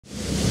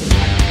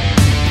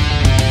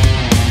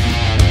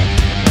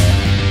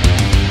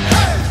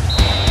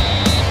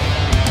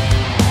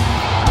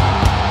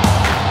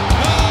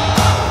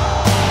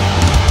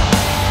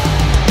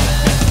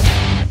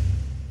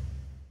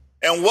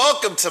And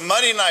welcome to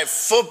Monday Night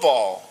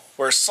Football,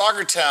 where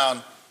Soccer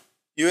Town,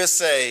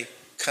 USA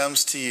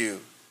comes to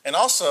you. And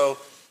also,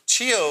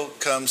 Chio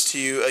comes to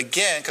you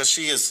again because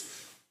she is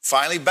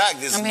finally back.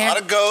 This is not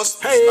a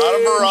ghost. It's not a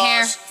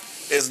mirage.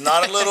 It's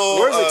not a little...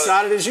 We're as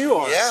excited as you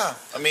are. Yeah.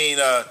 I mean,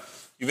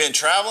 you've been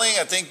traveling.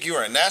 I think you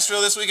were in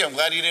Nashville this week. I'm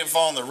glad you didn't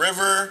fall in the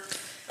river.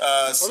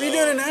 What are you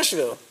doing in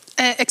Nashville?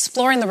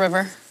 Exploring the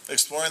river.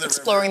 Exploring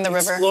the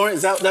river.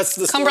 That's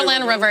the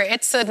Cumberland River.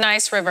 It's a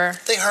nice river. I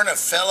think her and a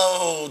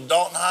fellow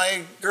Dalton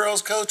High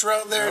girls coach were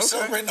out there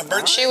celebrating a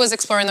birthday. She was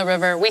exploring the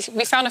river. We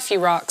found a few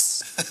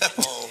rocks.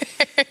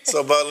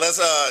 So, but let's,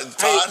 Todd.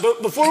 Hey,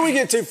 but before we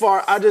get too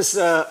far, I just,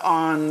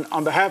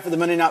 on behalf of the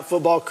Monday Night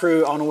Football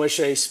crew, I want to wish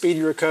a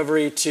speedy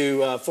recovery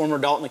to former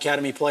Dalton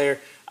Academy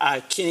player,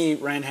 Kenny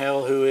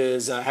Randhell, who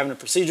is having a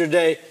procedure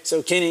today.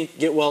 So, Kenny,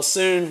 get well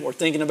soon. We're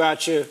thinking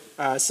about you,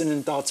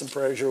 sending thoughts and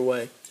prayers your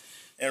way.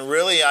 And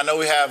really, I know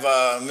we have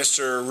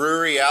Mr.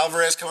 Ruri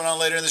Alvarez coming on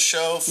later in the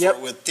show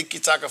with Tiki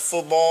Taka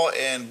Football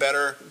and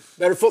Better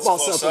Football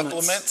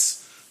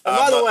Supplements. And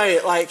by the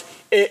way, like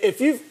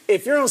if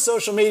you're on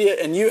social media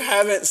and you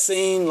haven't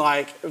seen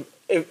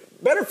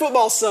Better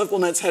Football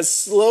Supplements has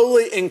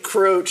slowly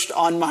encroached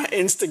on my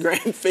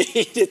Instagram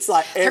feed. It's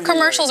like everywhere. Their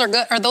commercials are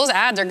good, or those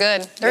ads are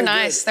good. They're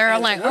nice. They're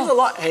like, there's a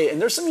lot. Hey,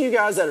 and there's some of you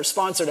guys that are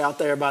sponsored out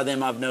there by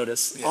them. I've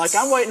noticed. Yes. Like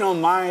I'm waiting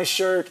on my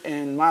shirt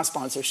and my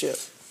sponsorship.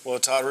 Well,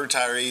 Todd, we're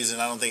retirees,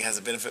 and I don't think it has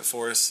a benefit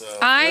for us. So.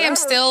 I am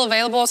still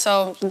available,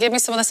 so give me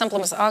some of the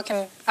supplements. I'll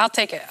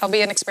take it. I'll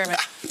be an experiment.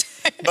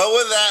 But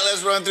with that,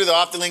 let's run through the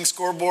OptiLink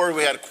scoreboard.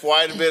 We had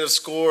quite a bit of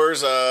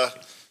scores.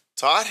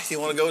 Todd, you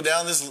want to go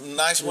down this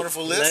nice,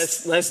 wonderful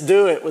list? Let's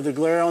do it with the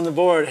glare on the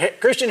board.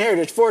 Christian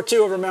Heritage,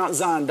 4-2 over Mount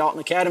Zion. Dalton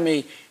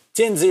Academy,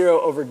 10-0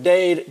 over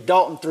Dade.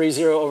 Dalton,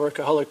 3-0 over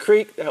Coahulla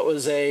Creek. That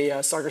was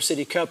a Soccer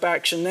City Cup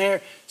action there.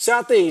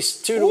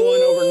 Southeast, 2-1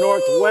 over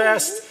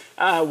Northwest.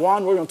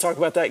 Juan, we're going to talk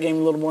about that game a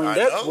little more in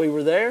depth. We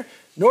were there.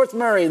 North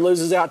Murray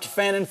loses out to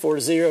Fannin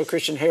 4-0.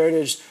 Christian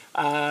Heritage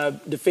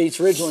defeats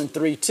Ridgeland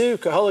 3-2.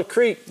 Coahulla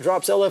Creek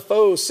drops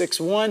LFO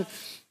 6-1.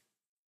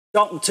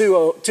 Dalton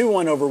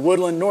 2-1 over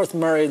Woodland. North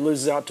Murray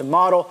loses out to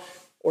Model.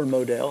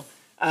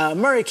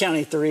 Murray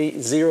County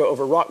 3-0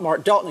 over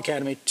Rockmart. Dalton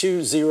Academy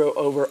 2-0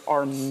 over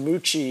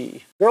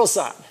Armucci. Girls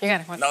side. You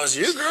got it. That was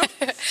you, girl.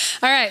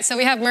 All right, so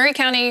we have Murray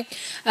County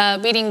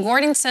beating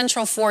Gordon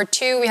Central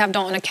 4-2. We have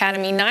Dalton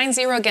Academy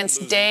 9-0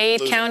 against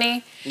Dade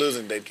County.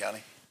 Losing Dade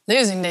County.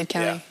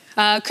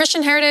 Yeah.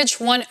 Christian Heritage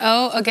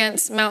 1-0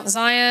 against Mount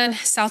Zion.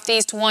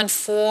 Southeast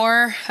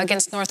 1-4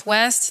 against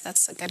Northwest.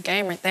 That's a good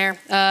game right there.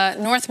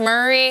 North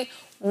Murray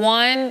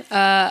 1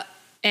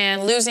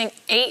 and losing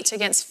 8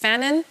 against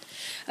Fannin.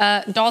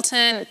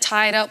 Dalton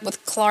tied up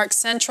with Clark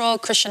Central.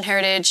 Christian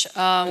Heritage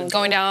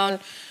going down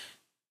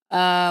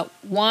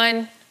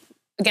 1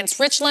 against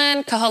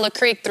Richland. Coahulla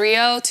Creek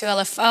 3-0 to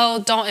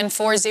LFO. Dalton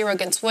 4-0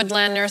 against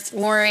Woodland. North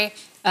Murray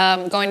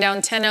going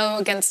down 10-0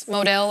 against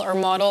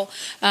Model.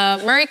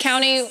 Murray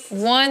County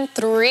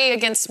 1-3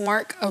 against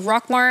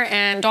Rockmart.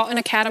 And Dalton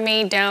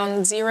Academy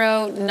down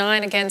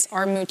 0-9 against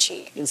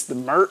Armucci. Against the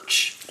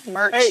merch.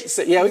 Hey,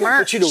 so, we got to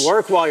put you to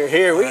work while you're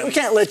here. We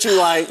can't let you,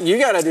 you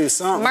got to do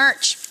something.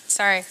 Merch.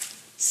 Sorry.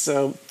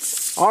 So,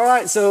 all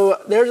right. So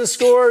there's the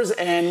scores,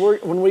 and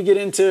when we get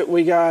into it,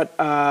 we got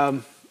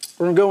we're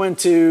gonna go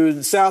into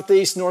the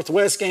Southeast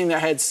Northwest game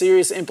that had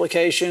serious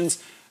implications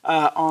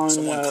on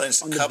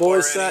the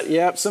boys' side.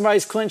 Yep,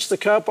 somebody's clinched the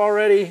cup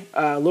already.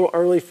 A little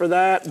early for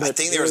that, but I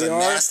think there was a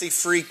nasty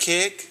free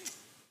kick.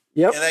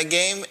 Yep. In that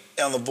game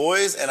on the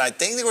boys, and I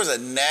think there was a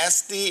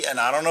nasty, and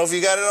I don't know if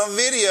you got it on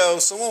video,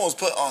 someone was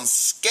put on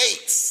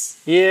skates.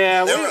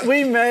 Yeah,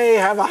 we may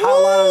have a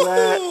highlight of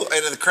that.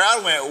 And the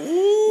crowd went,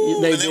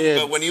 woo. They did.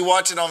 But when you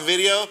watch it on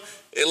video,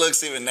 it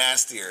looks even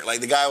nastier.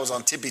 Like the guy was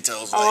on tippy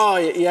toes.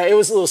 Yeah, it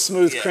was a little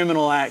smooth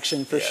criminal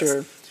action for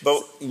sure.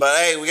 But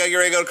hey, we got to get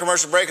ready to go to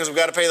commercial break because we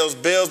got to pay those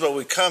bills. But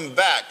we come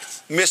back,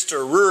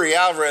 Mr. Ruri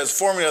Alvarez,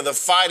 formerly of the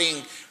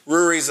Fighting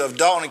Ruris of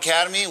Dalton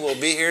Academy, will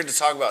be here to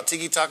talk about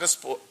Tiki Taka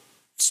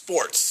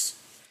Sports.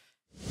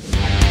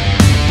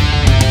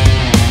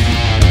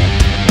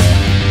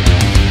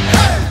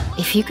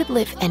 If you could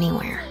live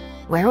anywhere,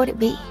 where would it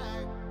be?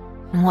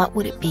 And what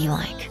would it be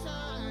like?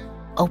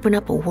 Open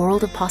up a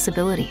world of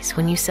possibilities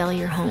when you sell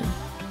your home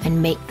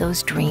and make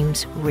those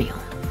dreams real.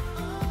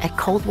 At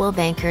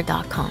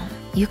ColdwellBanker.com,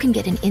 you can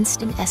get an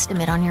instant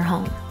estimate on your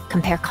home,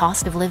 compare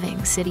cost of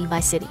living city by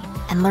city,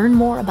 and learn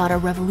more about our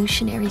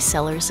revolutionary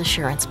seller's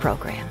assurance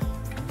program.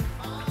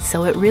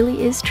 So it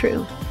really is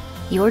true.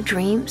 Your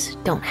dreams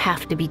don't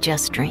have to be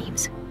just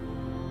dreams.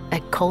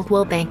 At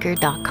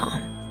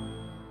ColdwellBanker.com.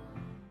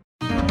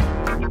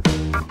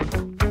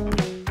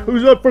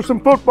 Who's up for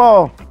some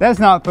football? That's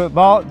not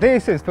football.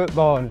 This is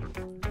football.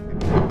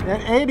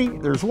 And Eddie,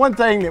 there's one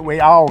thing that we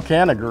all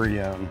can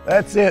agree on.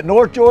 That's it.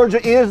 North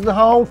Georgia is the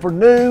home for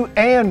new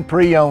and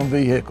pre-owned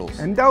vehicles.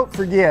 And don't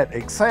forget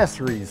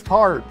accessories,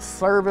 parts,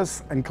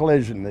 service, and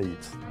collision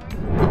needs.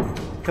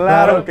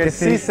 Claro que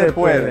sí se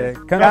puede.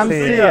 Come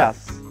see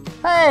us.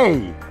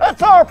 Hey,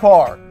 that's our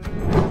part.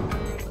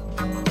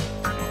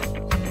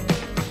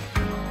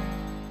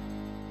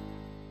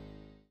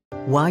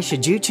 Why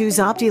should you choose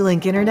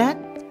OptiLink Internet?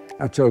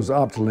 I chose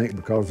OptiLink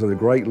because of the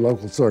great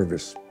local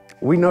service.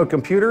 We know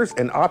computers,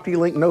 and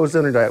OptiLink knows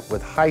internet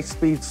with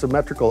high-speed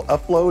symmetrical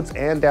uploads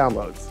and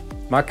downloads.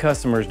 My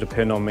customers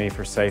depend on me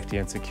for safety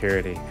and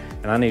security,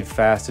 and I need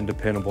fast and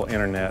dependable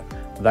internet.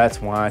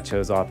 That's why I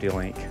chose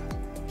OptiLink.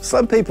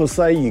 Some people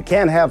say you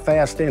can't have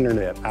fast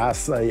internet. I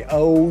say,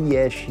 oh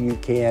yes you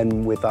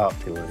can with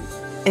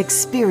OptiLink.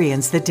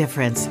 Experience the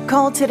difference.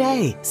 Call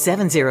today,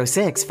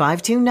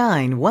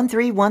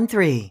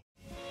 706-529-1313.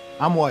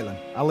 I'm Waylon.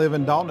 I live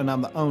in Dalton, and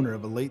I'm the owner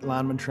of Elite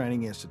Lineman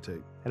Training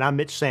Institute. And I'm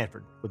Mitch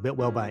Sanford with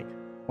Biltwell Bank.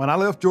 When I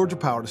left Georgia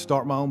Power to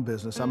start my own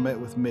business, I met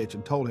with Mitch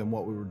and told him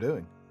what we were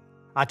doing.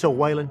 I told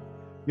Waylon,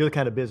 you're the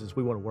kind of business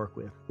we want to work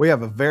with. We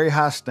have a very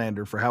high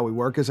standard for how we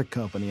work as a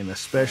company and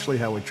especially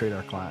how we treat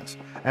our clients.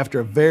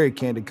 After a very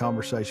candid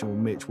conversation with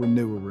Mitch, we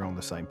knew we were on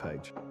the same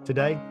page.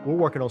 Today, we're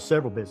working on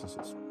several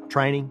businesses,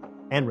 training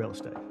and real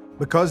estate.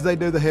 Because they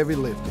do the heavy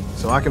lifting,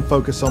 so I can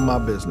focus on my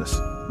business.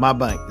 My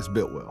bank is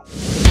Biltwell.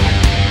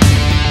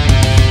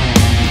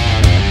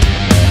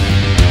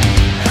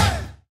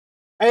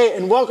 Hey,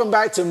 and welcome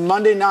back to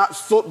Monday Night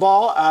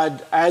Football.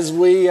 As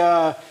we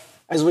kind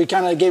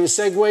of gave a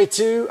segue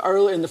to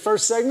early in the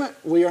first segment,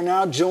 we are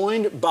now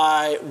joined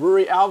by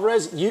Rui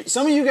Alvarez.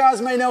 Some of you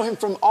guys may know him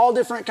from all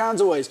different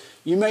kinds of ways.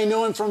 You may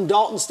know him from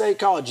Dalton State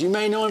College. You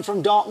may know him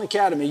from Dalton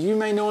Academy. You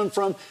may know him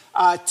from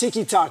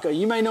Tiki Taka.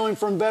 You may know him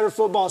from Better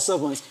Football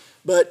Supplements.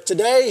 But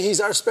today, he's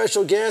our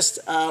special guest.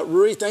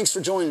 Rui, thanks for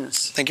joining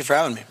us. Thank you for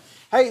having me.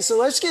 Hey, so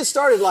let's get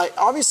started.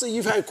 Obviously,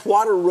 you've had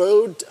quite a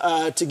road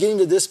to getting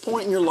to this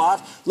point in your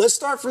life. Let's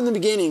start from the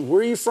beginning.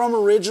 Where are you from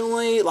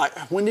originally?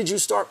 When did you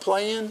start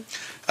playing?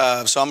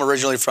 So I'm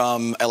originally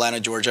from Atlanta,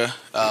 Georgia.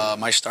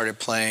 I started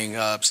playing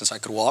since I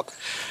could walk.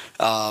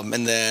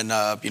 And then,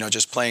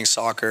 just playing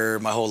soccer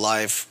my whole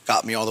life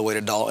got me all the way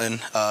to Dalton.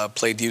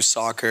 Played youth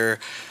soccer.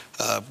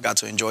 Got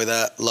to enjoy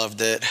that. Loved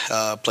it.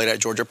 Played at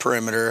Georgia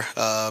Perimeter,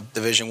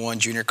 Division I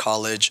junior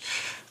college.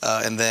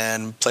 And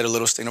then played a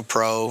little stint of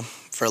pro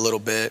for a little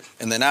bit.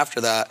 And then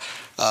after that,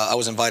 I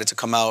was invited to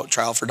come out,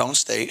 try out for Dalton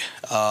State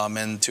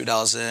in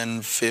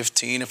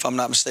 2015, if I'm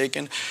not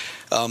mistaken.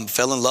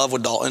 Fell in love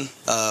with Dalton,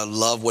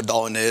 love what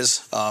Dalton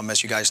is.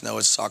 As you guys know,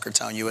 it's Soccer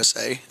Town,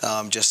 USA.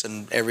 Just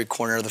in every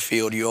corner of the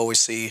field, you always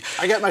see.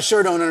 I got my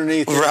shirt on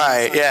underneath.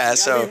 Right, yeah.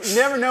 So you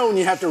never know when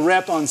you have to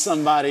rep on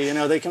somebody.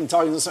 They come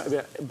talking to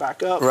somebody,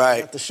 back up,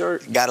 right. Got the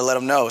shirt. Got to let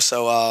them know.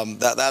 So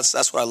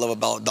that's what I love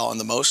about Dalton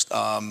the most.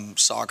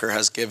 Soccer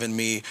has given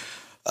me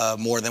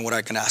more than what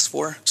I can ask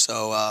for.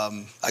 So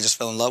I just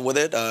fell in love with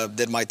it.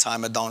 Did my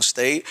time at Dalton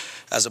State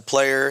as a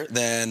player.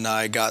 Then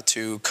I got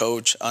to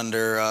coach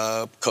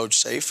under Coach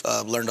Safe.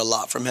 Learned a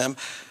lot from him.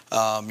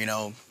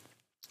 The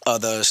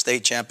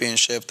state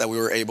championship that we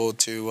were able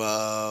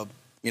to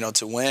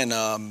to win,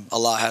 a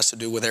lot has to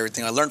do with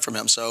everything I learned from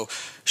him. So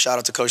shout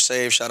out to Coach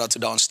Safe, shout out to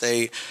Dalton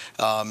State.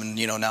 And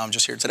now I'm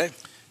just here today.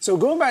 So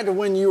going back to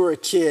when you were a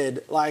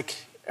kid,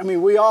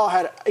 we all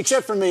had,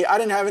 except for me, I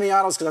didn't have any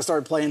idols because I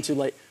started playing too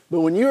late. But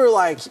when you were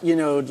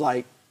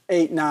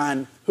 8,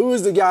 9, who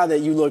was the guy that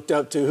you looked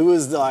up to? Who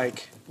was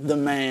the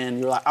man?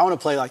 You're like, I want to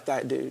play like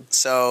that dude.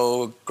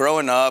 So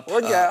growing up,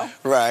 or gal,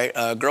 right?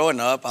 Growing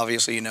up,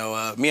 obviously,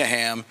 Mia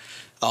Hamm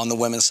on the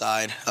women's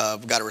side.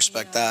 Got to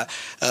respect that.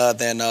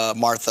 Then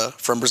Martha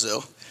from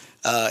Brazil.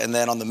 And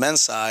then on the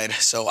men's side,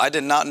 so I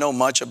did not know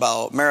much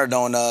about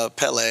Maradona,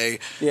 Pele.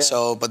 Yeah.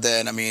 So, but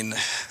then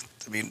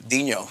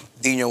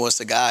Dino was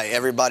the guy.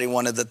 Everybody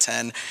wanted the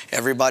 10.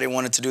 Everybody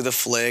wanted to do the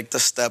flick, the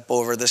step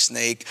over, the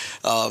snake.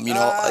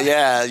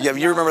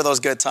 You remember those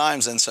good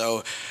times. And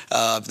so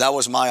that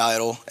was my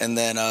idol. And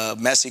then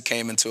Messi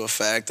came into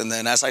effect. And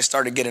then as I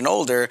started getting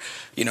older,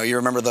 you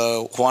remember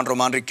the Juan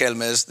Román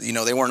Riquelmes.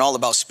 They weren't all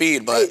about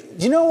speed, but hey,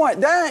 you know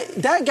what?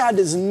 That guy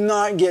does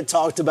not get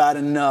talked about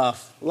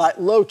enough.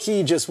 Low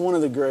key, just one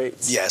of the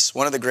greats. Yes,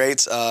 one of the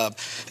greats,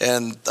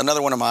 and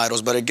another one of my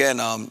idols. But again,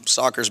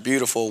 soccer's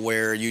beautiful,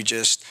 where you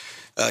just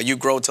you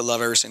grow to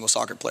love every single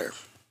soccer player.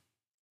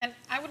 And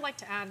I would like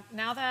to add,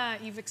 now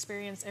that you've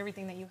experienced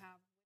everything that you have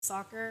with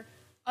soccer,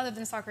 other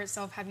than soccer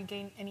itself, have you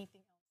gained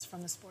anything else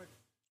from the sport?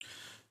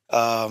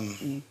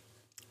 In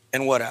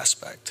what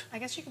aspect? I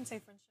guess you can say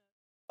friendship.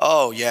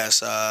 Oh yes,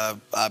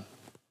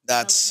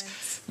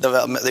 that's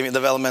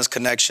developments,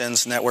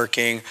 connections,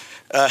 networking.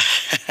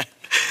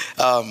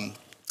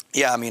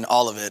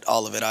 All of it.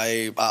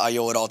 I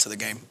owe it all to the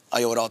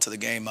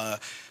game.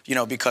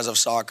 Because of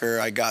soccer,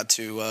 I got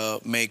to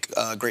make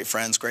great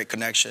friends, great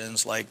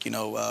connections,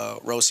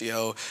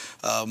 Rocio,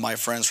 my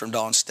friends from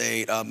Dalton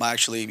State. I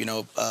actually,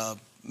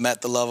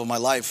 met the love of my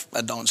life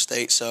at Dalton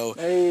State. So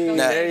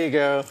there you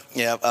go.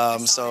 Yeah.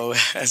 So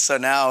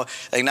now,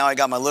 now I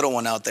got my little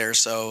one out there.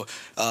 So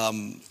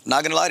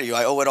not gonna lie to you,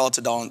 I owe it all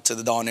to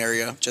the Dalton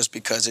area, just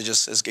because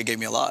it gave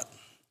me a lot.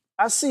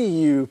 I see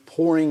you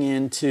pouring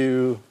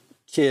into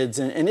kids,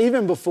 and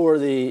even before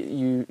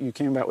you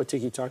came out with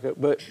Tiki Taka,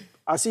 but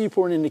I see you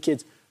pouring into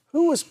kids.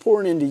 Who was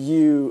pouring into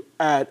you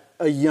at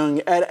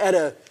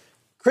a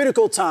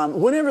critical time,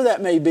 whenever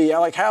that may be?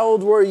 How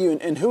old were you,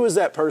 and who was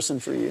that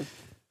person for you?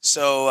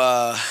 So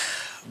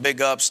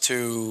big ups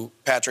to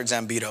Patrick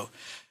Zambito,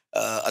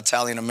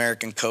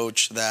 Italian-American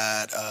coach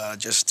that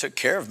just took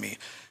care of me.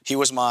 He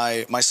was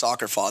my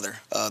soccer father,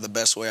 the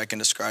best way I can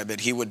describe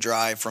it. He would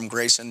drive from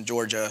Grayson,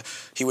 Georgia.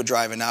 He would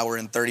drive an hour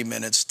and 30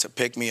 minutes to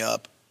pick me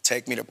up,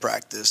 take me to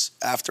practice,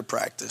 after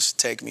practice,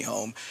 take me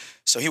home.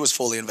 So he was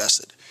fully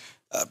invested.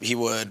 He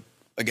would,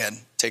 again,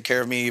 take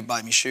care of me,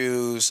 buy me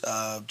shoes,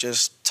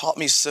 just taught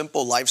me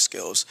simple life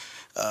skills,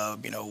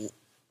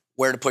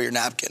 where to put your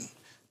napkin,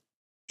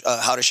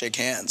 how to shake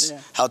hands,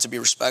 how to be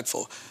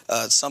respectful.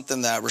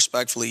 Something that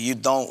respectfully you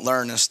don't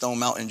learn in Stone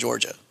Mountain,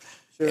 Georgia.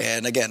 Sure.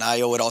 And again,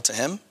 I owe it all to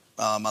him.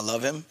 I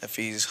love him. If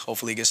he's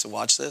hopefully gets to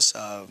watch this,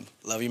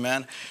 love you,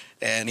 man.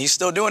 And he's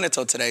still doing it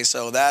till today.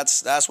 So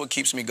that's what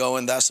keeps me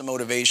going. That's the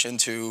motivation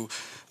to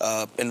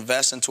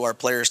invest into our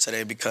players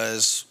today,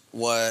 because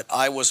what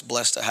I was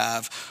blessed to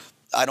have,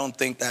 I don't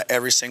think that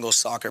every single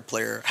soccer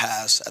player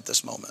has at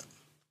this moment.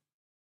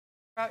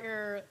 Throughout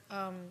your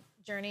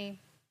journey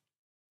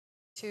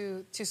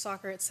to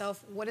soccer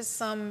itself, what is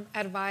some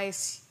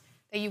advice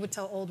that you would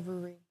tell old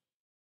Ruri?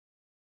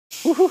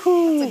 That's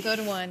a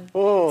good one.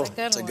 Oh,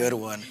 that's a good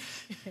one.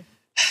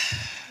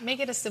 Make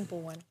it a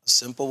simple one. A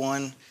simple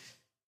one.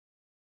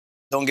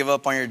 Don't give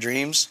up on your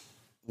dreams.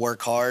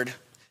 Work hard.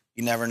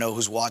 You never know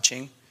who's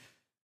watching.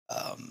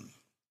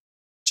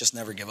 Just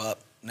never give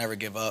up. Never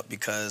give up,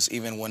 because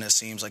even when it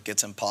seems like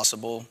it's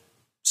impossible,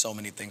 so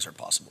many things are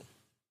possible.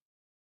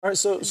 All right,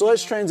 so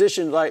let's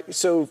transition.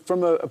 So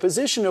from a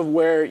position of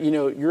where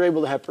you're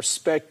able to have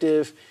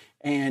perspective,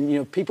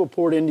 and people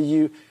poured into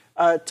you.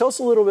 Tell us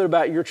a little bit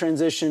about your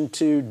transition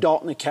to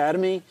Dalton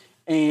Academy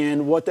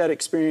and what that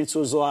experience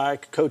was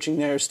like, coaching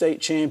there, state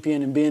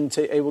champion, and being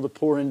able to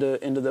pour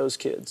into those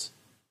kids.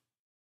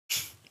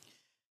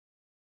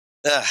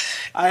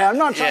 I'm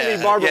not trying to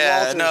be Barbara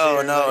Walters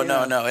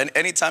here, No. And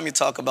anytime you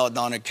talk about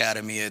Dawn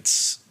Academy,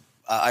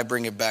 I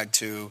bring it back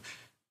to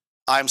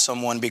I'm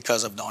someone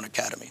because of Dawn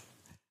Academy.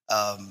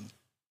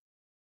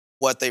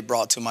 What they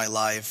brought to my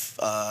life,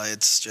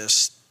 it's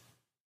just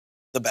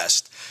the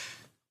best.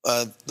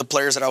 The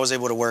players that I was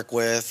able to work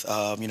with,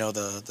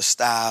 the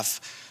staff,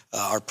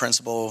 our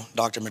principal,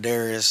 Dr.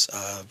 Medeiros,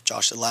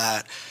 Josh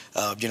Lat,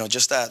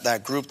 just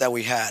that group that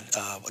we had,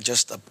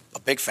 just a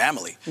big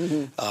family.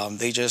 Mm-hmm.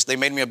 They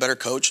made me a better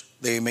coach.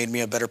 They made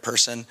me a better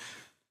person.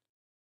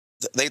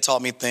 They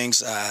taught me things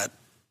that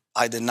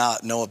I did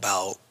not know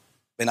about,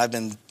 and I've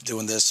been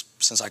doing this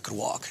since I could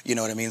walk. You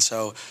know what I mean?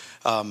 So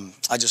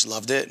I just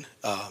loved it.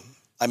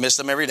 I miss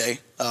them every day.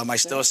 I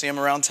still see them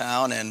around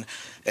town, and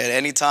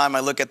anytime I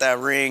look at that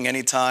ring,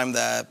 anytime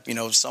that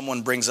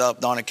someone brings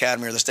up Dawn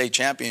Academy or the state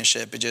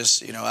championship, it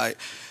just I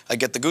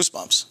get the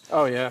goosebumps.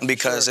 Oh yeah,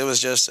 because it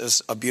was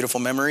it's a beautiful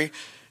memory,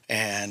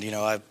 and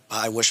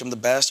I wish them the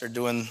best. They're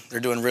doing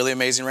really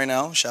amazing right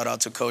now. Shout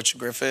out to Coach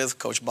Griffith,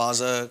 Coach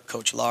Baza,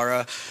 Coach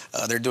Lara.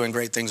 They're doing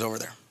great things over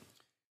there.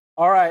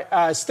 All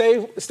right,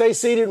 stay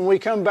seated. When we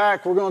come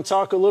back, we're going to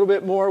talk a little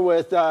bit more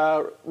with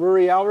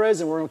Ruri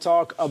Alvarez, and we're going to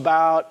talk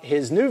about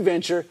his new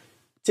venture,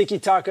 Tiki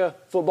Taka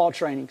Football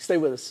Training. Stay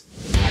with us.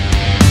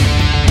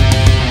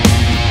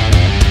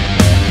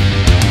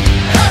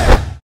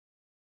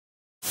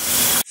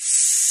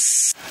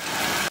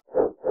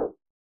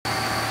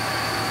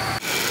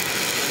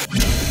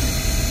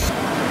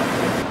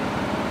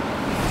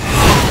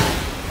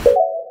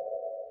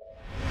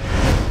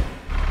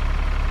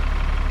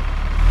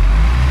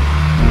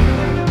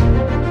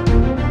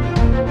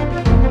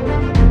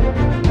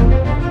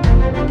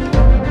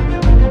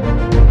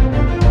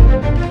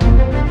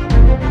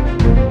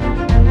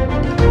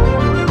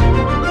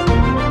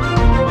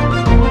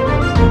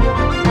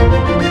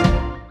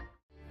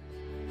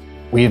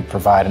 We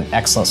provide an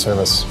excellent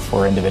service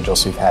for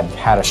individuals who've had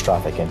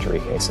catastrophic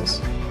injury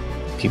cases,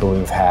 people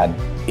who've had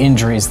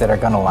injuries that are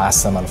going to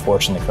last them,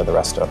 unfortunately, for the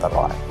rest of their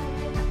life.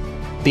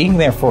 Being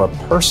there for a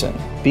person,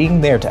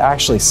 being there to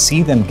actually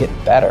see them get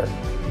better,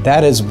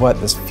 that is what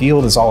this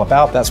field is all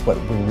about. That's what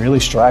we're really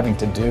striving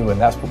to do, and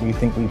that's what we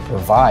think we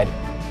provide.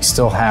 You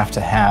still have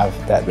to have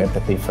that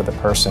empathy for the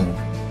person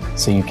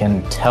so you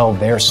can tell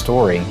their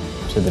story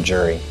to the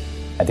jury.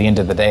 At the end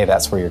of the day,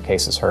 that's where your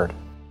case is heard.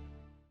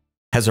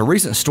 Has a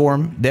recent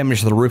storm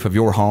damaged the roof of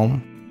your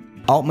home?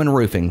 Altman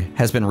Roofing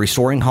has been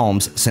restoring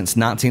homes since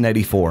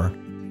 1984.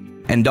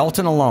 In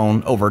Dalton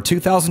alone, over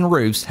 2,000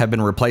 roofs have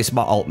been replaced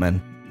by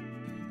Altman.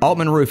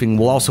 Altman Roofing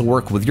will also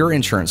work with your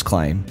insurance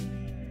claim.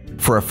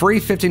 For a free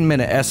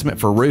 15-minute estimate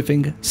for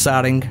roofing,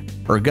 siding,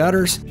 or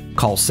gutters,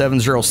 call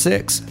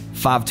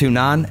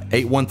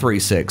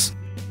 706-529-8136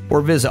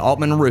 or visit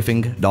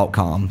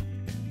altmanroofing.com.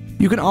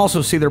 You can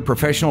also see their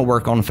professional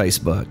work on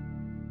Facebook.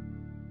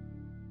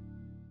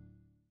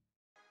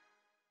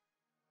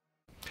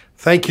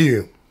 Thank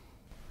you.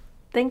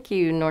 Thank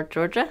you, North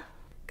Georgia.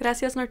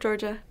 Gracias, North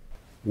Georgia.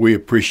 We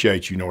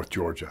appreciate you, North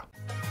Georgia.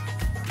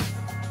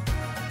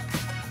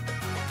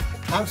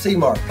 I'm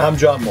C-Mark. I'm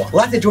John Moore.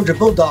 Like the Georgia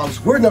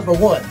Bulldogs, we're number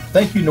one.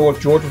 Thank you,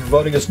 North Georgia, for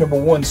voting us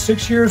number one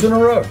 6 years in a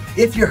row.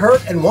 If you're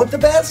hurt and want the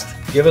best,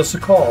 give us a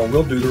call.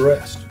 We'll do the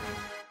rest.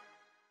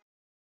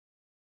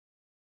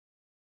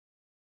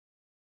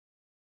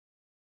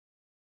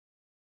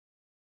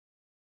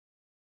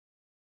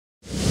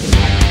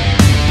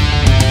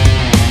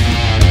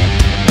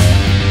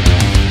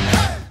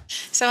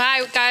 So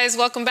hi guys,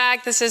 welcome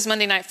back. This is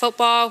Monday Night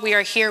Football. We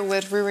are here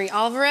with Ruri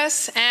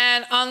Alvarez,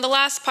 and on the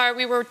last part,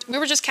 we were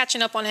just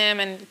catching up on him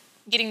and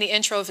getting the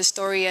intro of his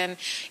story and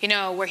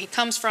where he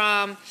comes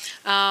from.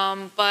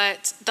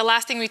 But the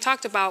last thing we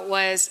talked about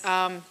was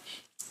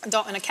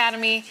Dalton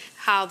Academy,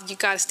 how you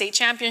got a state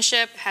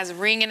championship, has a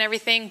ring and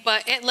everything,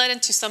 but it led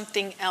into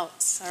something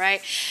else. All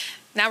right.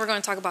 Now we're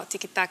going to talk about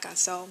Tiki Taka.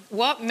 So,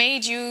 what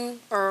made you,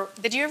 or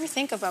did you ever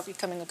think about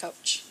becoming a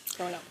coach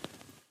growing up?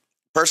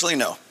 Personally,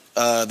 no.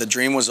 The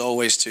dream was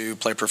always to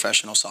play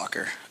professional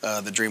soccer.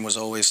 The dream was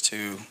always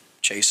to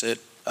chase it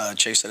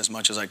as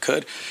much as I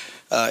could.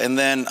 And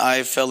then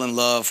I fell in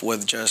love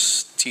with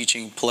just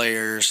teaching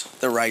players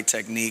the right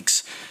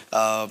techniques,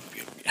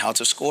 how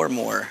to score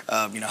more,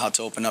 how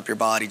to open up your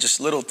body, just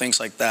little things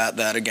like that,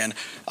 that again,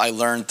 I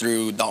learned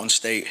through Dalton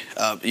State.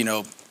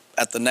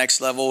 At the next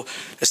level,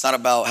 it's not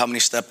about how many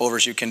step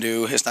overs you can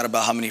do. It's not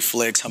about how many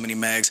flicks, how many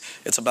megs.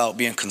 It's about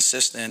being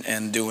consistent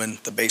and doing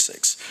the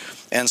basics.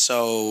 And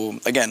so,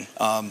 again,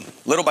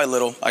 little by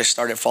little, I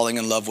started falling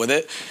in love with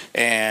it.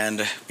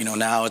 And,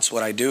 now it's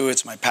what I do.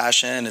 It's my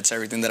passion. It's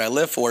everything that I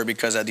live for,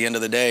 because at the end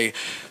of the day,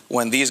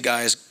 when these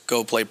guys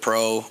go play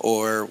pro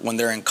or when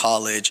they're in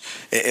college,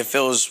 it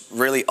feels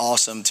really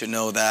awesome to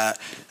know that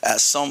at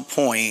some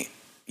point,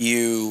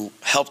 you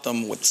helped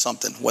them with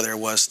something, whether it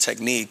was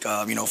technique,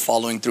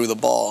 following through the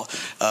ball,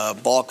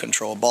 ball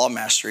control, ball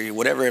mastery,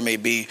 whatever it may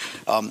be.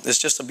 It's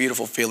just a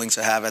beautiful feeling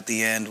to have at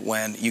the end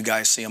when you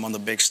guys see them on the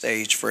big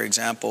stage. For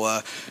example,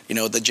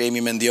 the Jamie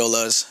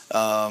Mendiolas,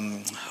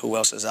 who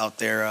else is out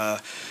there?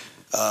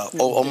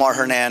 Omar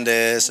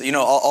Hernandez,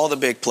 all the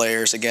big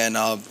players. Again,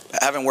 I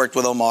haven't worked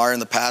with Omar in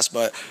the past,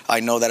 but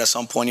I know that at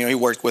some point, he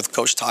worked with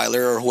Coach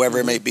Tyler or whoever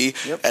it may be.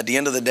 Yep. At the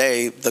end of the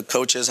day, the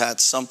coaches had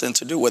something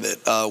to do with it,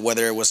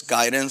 whether it was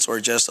guidance or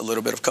just a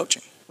little bit of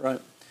coaching. Right.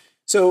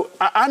 So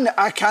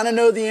I kind of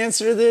know the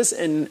answer to this,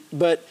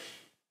 but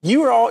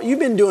you've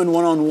been doing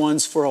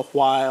one-on-ones for a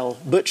while,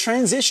 but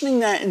transitioning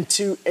that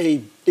into a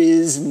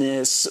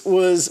business,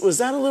 was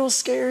that a little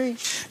scary?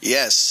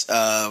 Yes.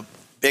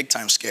 Big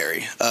time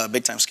scary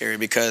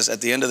because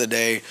at the end of the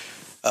day,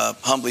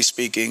 humbly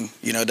speaking,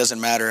 it doesn't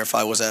matter if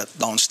I was at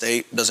Dalton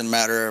State, doesn't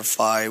matter if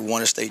I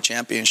won a state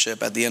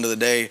championship. At the end of the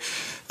day,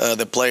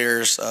 the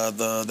players,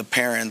 the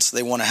parents,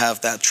 they want to have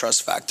that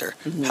trust factor.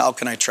 Mm-hmm. How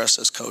can I trust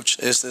this coach?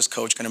 Is this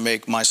coach going to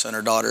make my son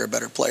or daughter a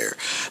better player?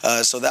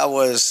 So that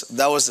was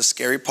the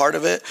scary part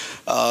of it.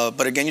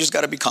 But again, you just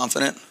got to be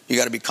confident. You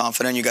got to be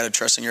confident. You got to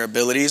trust in your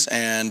abilities,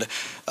 and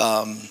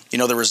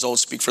the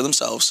results speak for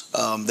themselves.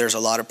 There's a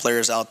lot of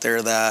players out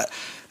there that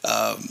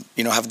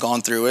have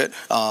gone through it,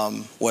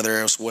 whether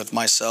it was with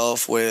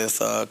myself, with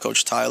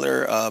Coach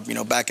Tyler.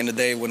 Back in the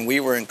day when we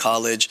were in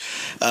college,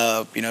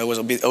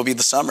 it'll be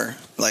the summer.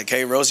 Like,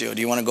 hey, Rosio,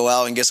 do you want to go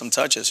out and get some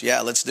touches?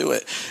 Yeah, let's do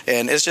it.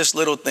 And it's just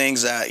little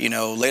things that,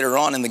 later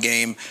on in the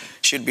game,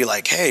 she'd be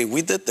like, hey,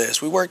 we did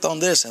this. We worked on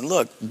this. And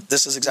look,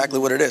 this is exactly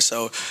what it is.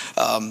 So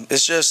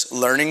it's just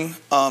learning.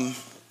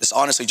 It's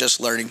honestly just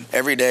learning.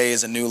 Every day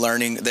is a new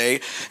learning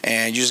day,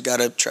 and you just got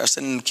to trust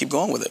it and keep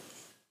going with it.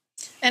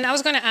 And I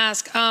was going to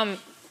ask,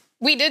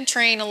 we did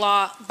train a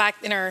lot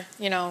back in our,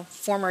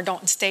 former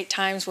Dalton State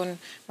times, when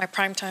my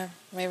prime time,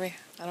 maybe,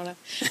 I don't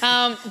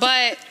know.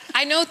 But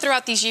I know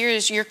throughout these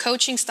years, your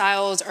coaching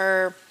styles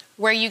are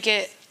where you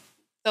get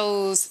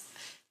those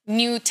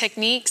new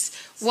techniques.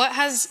 What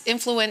has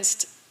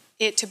influenced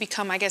it to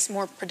become, I guess,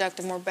 more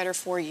productive, more better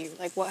for you?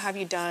 Like, what have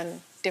you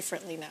done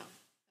differently now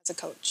as a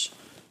coach?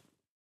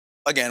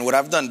 Again, what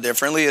I've done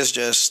differently is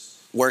just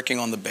working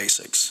on the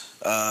basics,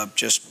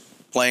 just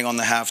playing on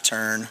the half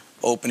turn,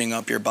 opening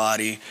up your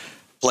body,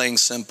 playing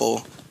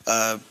simple.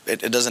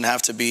 It doesn't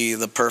have to be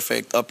the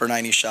perfect upper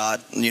 90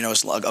 shot.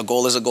 A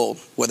goal is a goal,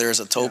 whether it's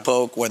a toe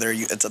poke, whether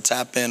it's a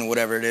tap in,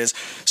 whatever it is.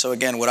 So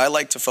again, what I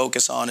like to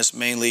focus on is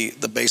mainly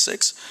the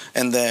basics,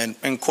 and then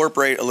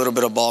incorporate a little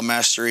bit of ball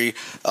mastery,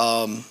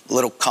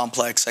 little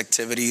complex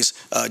activities,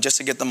 just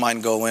to get the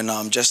mind going,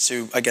 just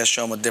to, I guess,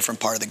 show them a different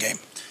part of the game.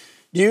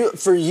 Do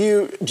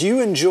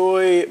you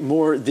enjoy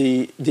more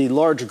the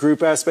large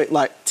group aspect,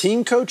 like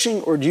team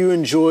coaching, or do you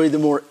enjoy the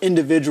more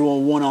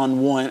individual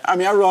one-on-one? I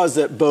mean, I realize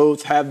that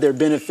both have their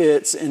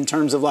benefits in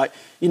terms of, like,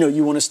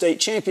 you won a state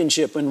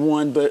championship in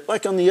one, but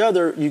like on the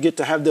other, you get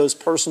to have those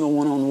personal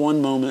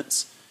one-on-one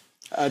moments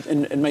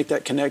and make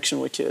that connection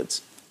with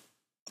kids.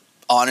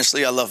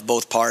 Honestly, I love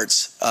both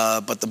parts,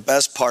 but the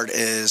best part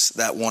is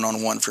that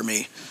one-on-one for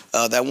me.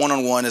 That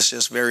one-on-one is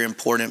just very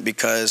important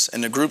because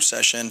in a group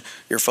session,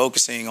 you're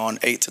focusing on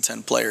 8 to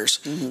 10 players.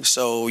 Mm-hmm.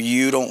 So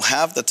you don't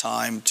have the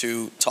time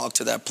to talk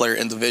to that player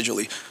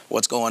individually.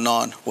 What's going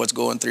on? What's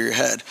going through your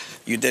head?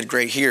 You did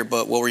great here,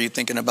 but what were you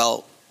thinking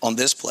about on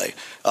this play?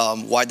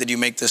 Why did you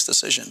make this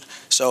decision?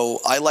 So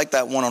I like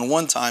that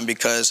one-on-one time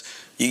because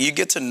you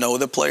get to know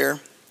the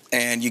player,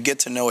 and you get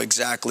to know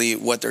exactly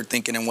what they're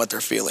thinking and what they're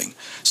feeling.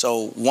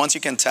 So once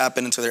you can tap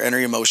into their inner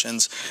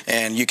emotions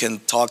and you can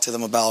talk to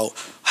them about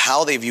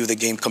how they view the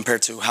game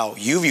compared to how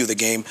you view the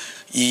game,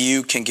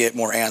 you can get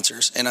more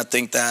answers. And I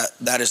think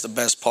that is the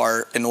best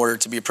part in order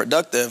to be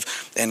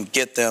productive and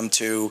get them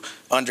to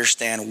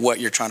understand what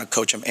you're trying to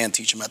coach them and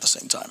teach them at the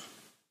same time.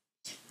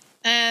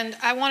 And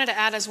I wanted to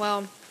add as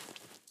well,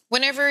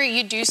 whenever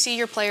you do see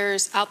your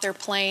players out there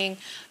playing,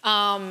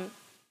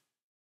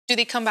 do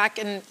they come back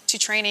to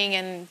training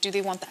and do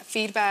they want that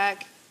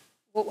feedback?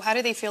 How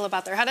do they feel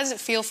about that? How does it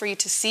feel for you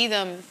to see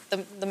them,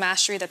 the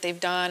mastery that they've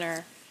done,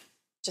 or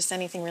just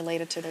anything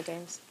related to their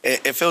games?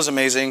 It feels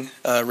amazing.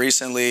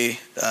 Recently,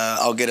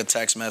 I'll get a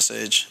text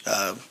message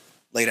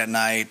late at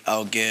night.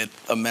 I'll get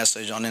a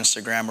message on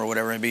Instagram or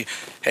whatever it may be.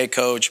 Hey,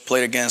 coach,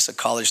 played against a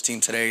college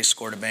team today,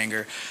 scored a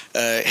banger.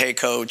 Hey,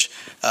 coach,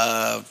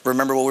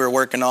 remember what we were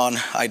working on?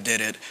 I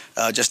did it.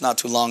 Just not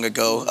too long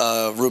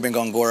ago, Ruben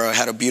Gongora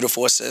had a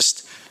beautiful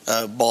assist.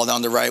 Ball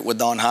down the right with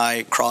Don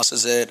High,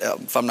 crosses it.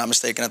 If I'm not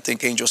mistaken, I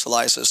think Angel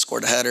Salisis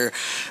scored a header.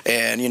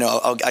 And, you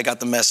know, I got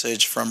the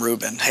message from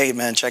Ruben. Hey,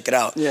 man, check it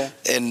out. Yeah.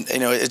 And, you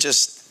know,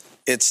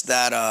 it's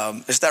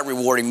that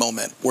rewarding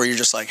moment where you're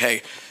just like,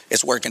 hey,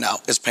 it's working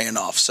out, it's paying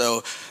off.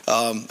 So,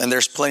 and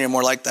there's plenty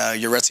more like that.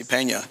 Yoretzi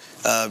Pena,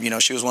 you know,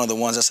 she was one of the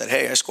ones that said,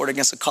 hey, I scored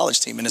against a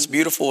college team. And it's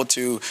beautiful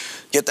to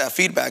get that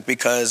feedback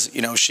because,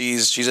 you know,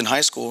 she's in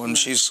high school and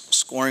she's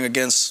scoring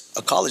against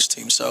a college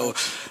team. So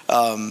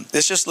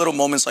it's just little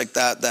moments like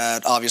that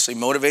that obviously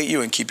motivate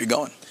you and keep you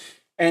going.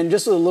 And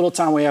just with a little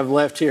time we have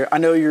left here, I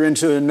know you're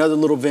into another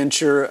little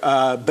venture,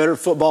 Better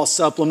Football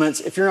Supplements.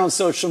 If you're on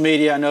social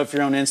media, I know if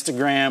you're on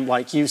Instagram,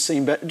 like you've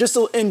seen, but just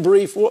in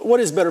brief, what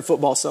is Better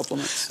Football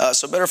Supplements?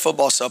 So Better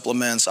Football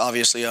Supplements,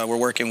 obviously, we're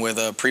working with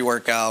a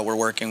pre-workout. We're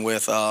working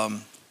with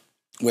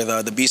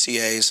the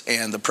BCAAs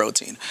and the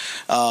protein.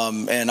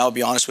 And I'll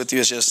be honest with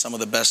you, it's just some of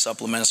the best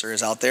supplements there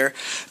is out there.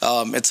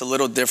 It's a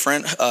little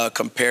different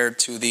compared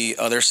to the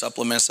other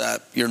supplements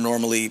that you're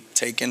normally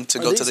taking to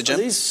go to the gym.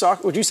 Are these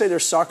soccer, would you say they're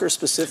soccer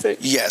specific?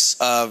 Yes,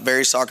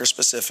 very soccer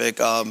specific.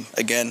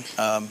 Again,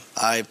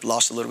 I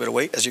lost a little bit of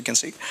weight, as you can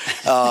see.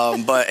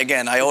 But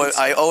again, I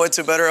owe it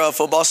to Better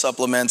Football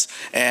Supplements.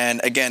 And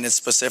again, it's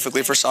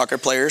specifically for soccer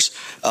players.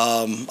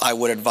 I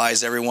would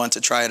advise everyone to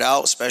try it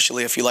out,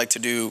 especially if you like to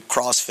do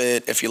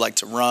CrossFit, if you like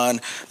to run,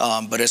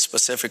 but it's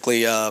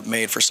specifically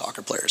made for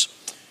soccer players.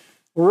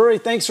 Rory,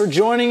 thanks for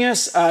joining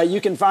us.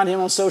 You can find him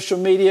on social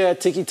media,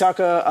 Tiki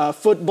Taka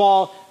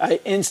Football,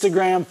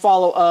 Instagram.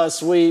 Follow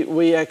us.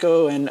 We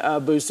echo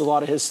and boost a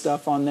lot of his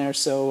stuff on there.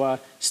 So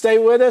stay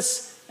with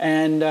us,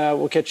 and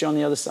we'll catch you on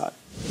the other side.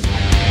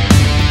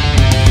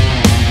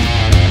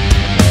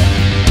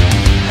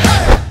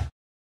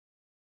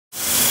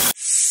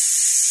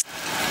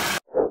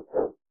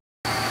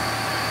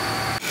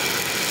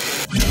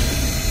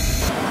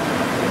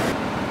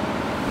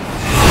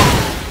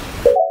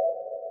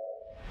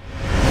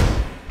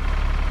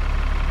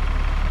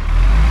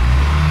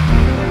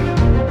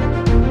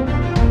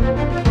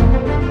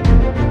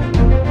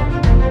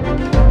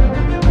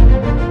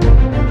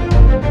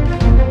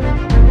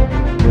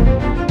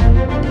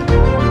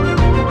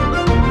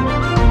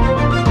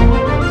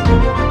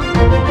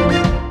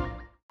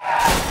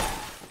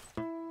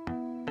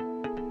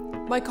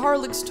 My car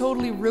looks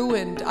totally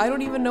ruined. I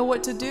don't even know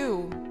what to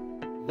do.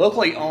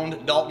 Locally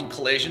owned Dalton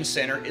Collision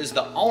Center is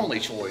the only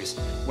choice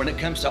when it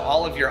comes to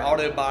all of your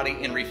auto body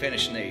and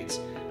refinish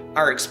needs.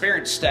 Our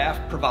experienced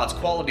staff provides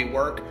quality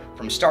work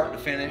from start to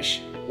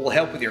finish, will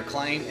help with your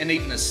claim, and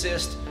even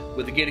assist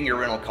with getting your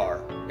rental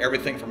car.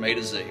 Everything from A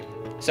to Z.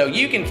 So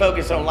you can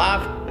focus on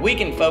life, we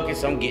can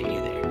focus on getting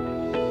you there.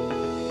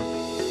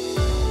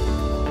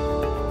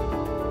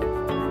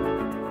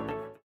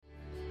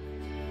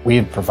 We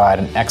provide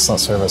an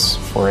excellent service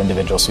for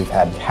individuals who've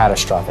had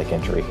catastrophic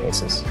injury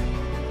cases.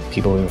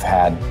 People who've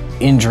had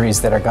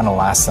injuries that are going to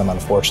last them,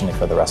 unfortunately,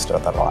 for the rest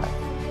of their life.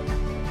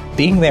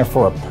 Being there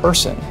for a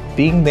person,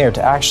 being there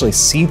to actually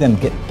see them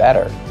get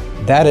better,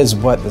 that is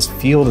what this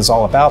field is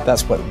all about.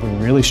 That's what we're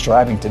really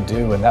striving to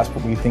do, and that's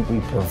what we think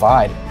we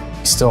provide.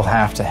 You still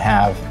have to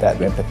have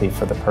that empathy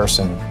for the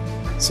person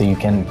so you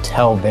can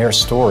tell their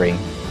story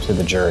to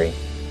the jury.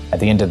 At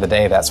the end of the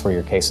day, that's where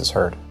your case is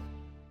heard.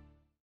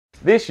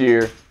 This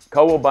year,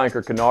 Coldwell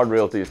Banker Kennard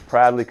Realty is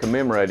proudly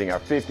commemorating our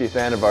 50th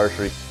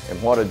anniversary,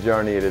 and what a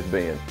journey it has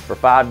been. For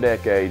 5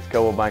 decades,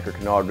 Coldwell Banker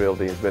Kennard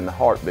Realty has been the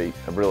heartbeat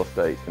of real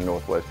estate in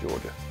Northwest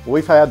Georgia.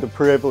 We've had the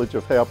privilege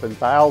of helping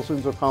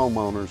thousands of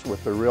homeowners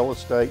with their real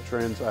estate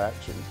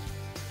transactions.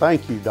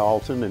 Thank you,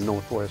 Dalton and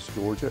Northwest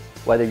Georgia.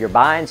 Whether you're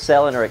buying,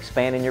 selling, or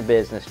expanding your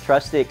business,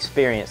 trust the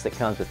experience that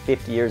comes with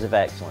 50 years of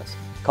excellence.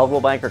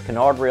 Coldwell Banker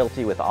Kennard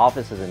Realty with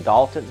offices in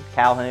Dalton,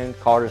 Calhoun,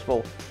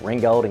 Cartersville,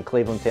 Ringgold, and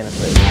Cleveland,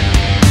 Tennessee.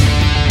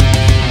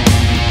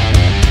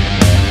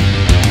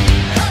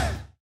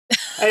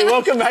 Hey,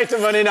 welcome back to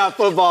Monday Night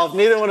Football. If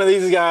neither one of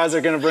these guys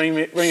are going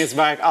to bring us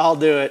back, I'll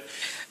do it.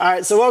 All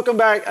right, so welcome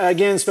back.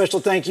 Again, special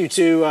thank you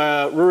to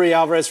Ruri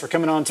Alvarez for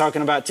coming on,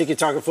 talking about Tiki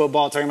Taka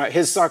Football, talking about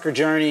his soccer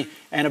journey,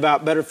 and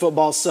about Better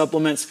Football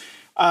Supplements.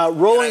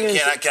 Rolling in.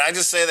 Can I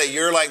just say that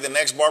you're like the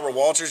next Barbara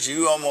Walters?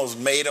 You almost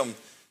made them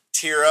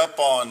tear up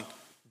on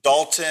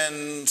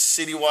Dalton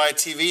citywide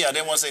TV. I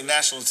didn't want to say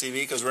national TV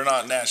because we're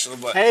not national,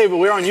 but hey, but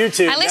we're on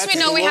YouTube. At least That's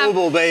we know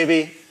global,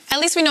 baby. At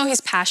least we know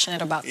he's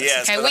passionate about this.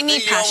 Yes, okay, we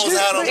need passion.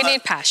 We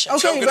need passion.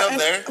 Okay,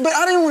 but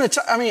I didn't want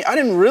to. I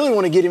didn't really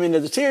want to get him into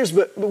the tears.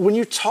 But when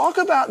you talk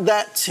about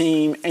that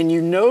team and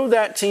you know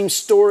that team's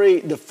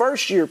story, the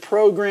first year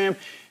program,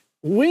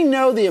 we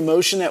know the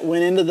emotion that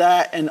went into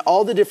that and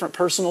all the different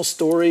personal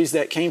stories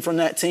that came from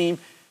that team.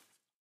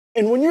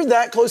 And when you're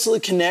that closely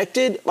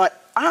connected, like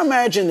I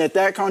imagine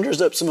that conjures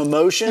up some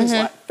emotions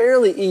like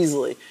fairly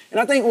easily.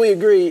 And I think we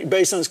agree,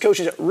 based on his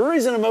coaching, that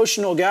Rory's an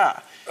emotional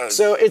guy.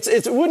 So it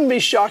wouldn't be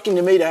shocking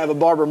to me to have a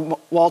Barbara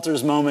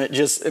Walters moment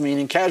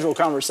in casual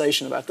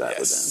conversation about that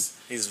with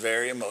them. He's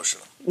very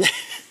emotional.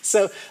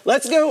 So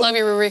let's go. Love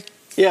you, Rory.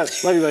 Yeah,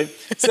 love you, babe.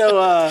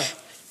 So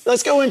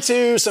let's go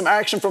into some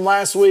action from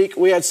last week.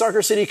 We had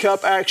Soccer City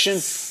Cup action.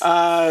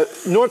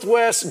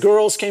 Northwest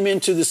girls came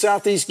into the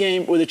Southeast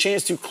game with a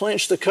chance to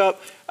clinch the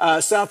cup.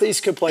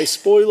 Southeast could play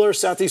spoiler.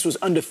 Southeast was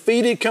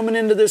undefeated coming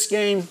into this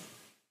game.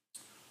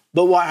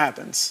 But what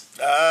happens?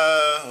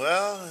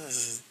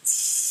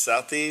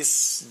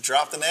 Southeast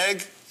dropped an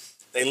egg.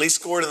 They at least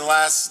scored in the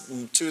last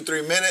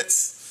 2-3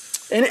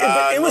 minutes. And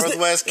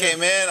Northwest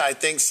came in. I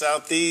think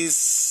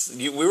Southeast,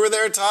 we were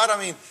there, Todd. I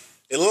mean,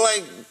 it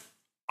looked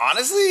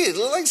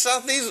like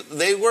Southeast,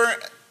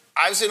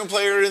 I've seen them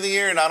play earlier in the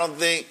year, and I don't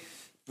think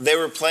they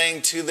were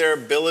playing to their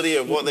ability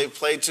of what they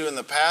played to in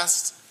the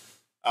past.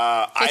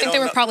 I think they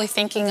were probably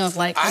thinking of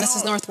this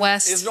is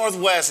Northwest. It's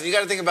Northwest, and you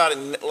got to think about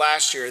it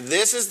last year.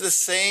 This is the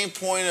same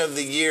point of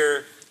the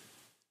year.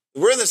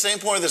 We're in the same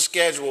point of the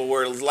schedule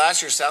where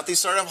last year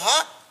Southeast started off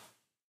hot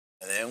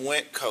and then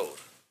went cold.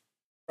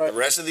 Right. The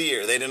rest of the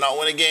year, they did not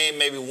win a game,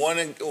 maybe one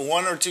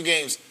or two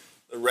games.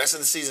 The rest of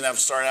the season after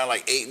starting out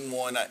like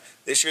 8-1.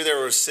 This year there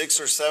were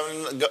 6 or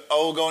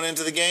 7-0 going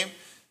into the game,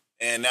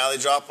 and now they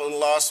dropped a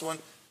lost one.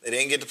 They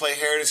didn't get to play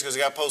Heritage because it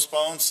got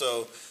postponed,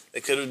 so they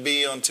could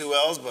be on 2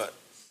 L's, but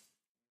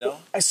no.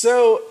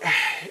 So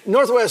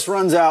Northwest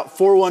runs out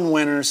 4-1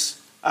 winners.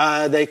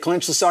 They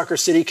clinch the Soccer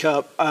City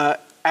Cup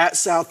at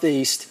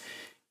Southeast.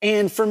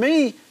 And for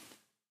me,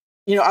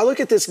 I look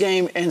at this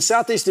game, and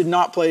Southeast did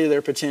not play to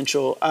their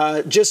potential.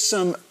 Just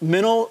some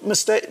mental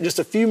mistake, just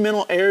a few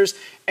mental errors,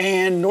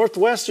 and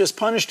Northwest just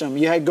punished them.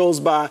 You had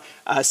goals by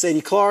Sadie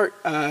Clark,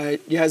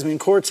 Yasmin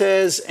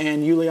Cortez,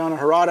 and Juliana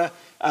Harada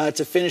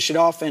to finish it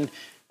off. And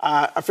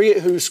I forget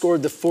who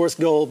scored the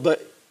 4th goal,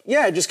 but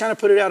yeah, just kind of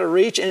put it out of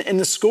reach. And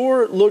the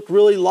score looked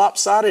really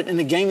lopsided in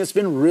a game that's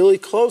been really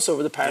close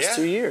over the past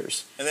 2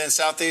 years. And then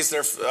Southeast,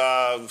 their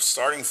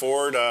starting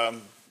forward,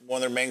 one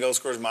of their main goal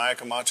scorers, Maya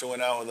Camacho,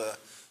 went out with a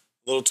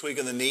little tweak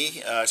in the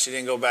knee. She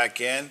didn't go back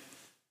in.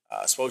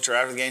 Spoke to her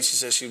after the game. She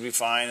said she'd be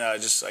fine.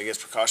 Just, I guess,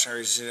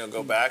 precautionary. She didn't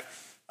go back.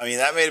 I mean,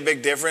 that made a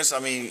big difference. I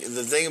mean,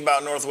 the thing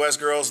about Northwest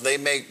girls, they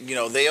make,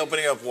 they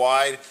opening up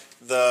wide.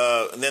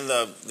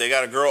 They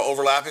got a girl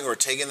overlapping or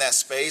taking that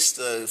space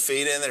to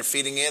feed in. They're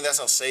feeding in. That's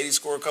how Sadie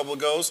scored a couple of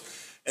goals.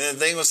 And then the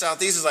thing with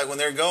Southeast is like when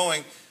they're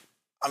going,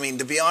 I mean,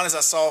 to be honest, I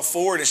saw a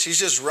forward and she's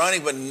just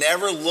running but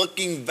never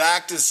looking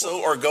back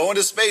or going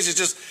to space. It's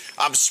just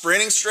I'm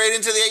sprinting straight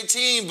into the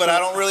 18, but I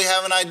don't really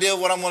have an idea of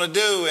what I'm going to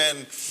do.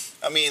 And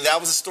I mean, that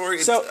was a story.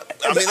 So,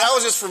 that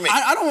was just for me.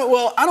 I don't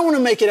want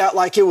to make it out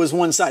like it was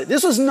one-sided.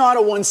 This was not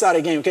a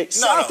one-sided game, okay?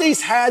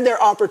 Southeast had their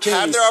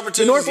opportunities.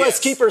 The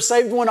Northwest keeper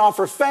saved one off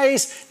her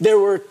face. There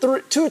were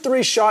 2 or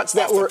 3 shots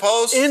that were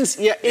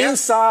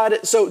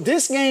inside. So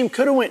this game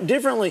could have went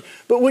differently.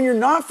 But when you're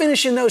not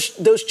finishing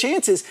those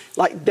chances,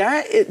 like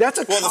that, that's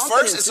a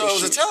confidence issue. So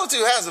the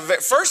Tele2 has the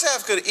first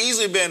half could have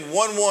easily been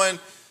 1-1,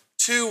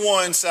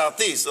 2-1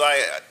 Southeast. Like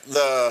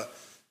the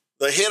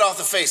hit off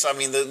the face, I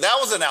mean, that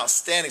was an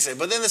outstanding save.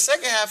 But then the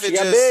second half,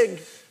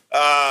 it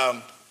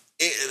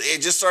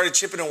just started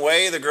chipping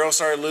away. The girls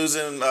started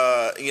losing,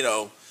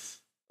 you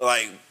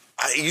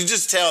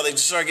just tell they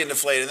just started getting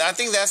deflated. And I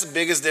think that's the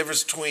biggest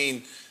difference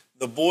between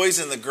the boys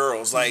and the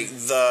girls. Like,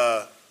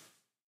 the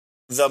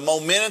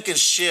momentum can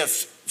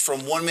shift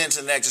from one minute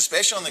to the next,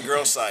 especially on the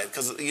girls' side,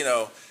 because,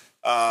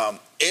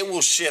 it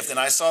will shift. And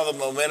I saw the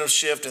momentum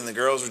shift, and the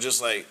girls were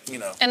just like,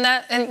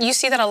 And you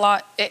see that a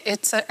lot.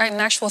 It's an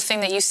actual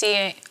thing that you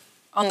see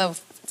on the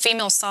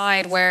female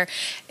side, where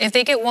if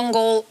they get one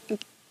goal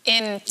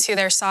into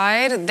their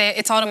side,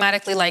 it's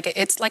automatically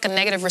it's like a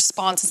negative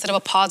response instead of a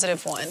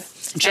positive one.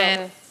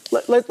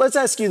 Let's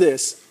ask you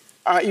this.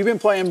 You've been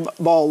playing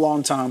ball a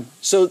long time.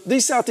 So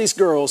these Southeast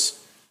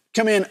girls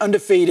come in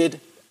undefeated,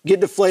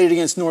 get deflated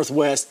against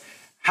Northwest.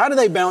 How do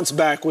they bounce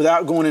back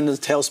without going into the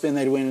tailspin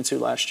they went into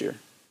last year?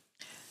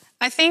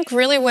 I think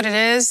really what it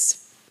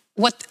is,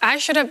 what I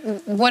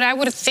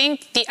would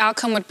think the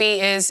outcome would be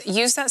is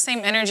use that same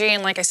energy,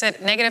 and like I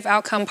said, negative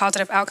outcome,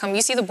 positive outcome.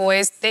 You see the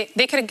boys, they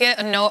could get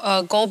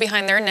a goal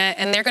behind their net,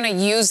 and they're going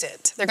to use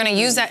it. They're going to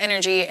use that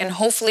energy and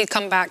hopefully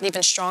come back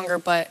even stronger.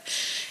 But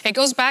it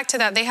goes back to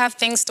that they have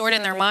things stored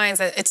in their minds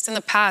that it's in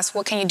the past.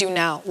 What can you do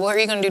now? What are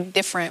you going to do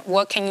different?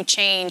 What can you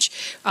change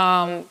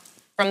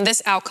from from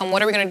this outcome,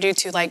 what are we going to do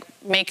to like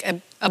make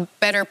a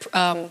better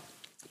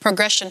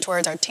progression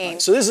towards our team?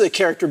 So this is a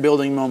character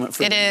building moment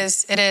for them.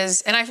 It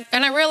is. And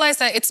I realize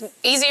that it's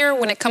easier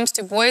when it comes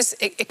to boys.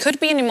 It could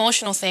be an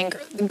emotional thing.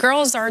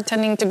 Girls are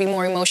tending to be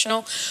more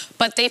emotional,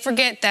 but they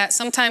forget that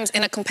sometimes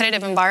in a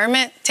competitive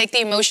environment, take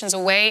the emotions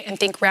away and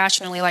think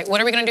rationally. Like,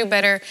 what are we going to do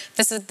better?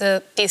 This is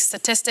the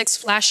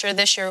statistics last year,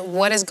 this year.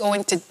 What is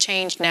going to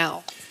change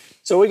now?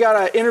 So we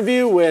got an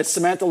interview with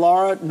Samantha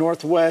Lara,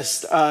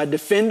 Northwest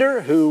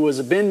defender, who was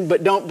a bend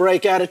but don't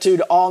break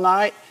attitude all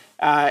night.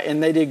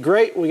 And they did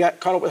great. We got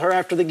caught up with her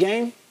after the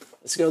game.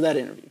 Let's go to that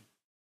interview.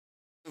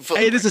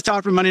 Hey, this is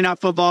Todd from Monday Night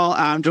Football.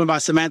 I'm joined by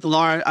Samantha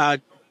Lara.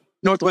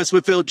 Northwest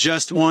Whitfield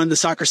just won the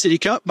Soccer City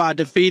Cup by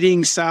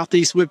defeating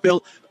Southeast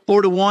Whitfield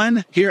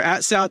 4-1 here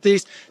at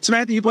Southeast.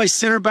 Samantha, you play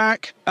center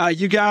back.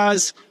 You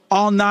guys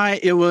all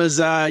night, it was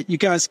you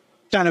guys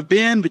kind of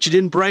bend, but you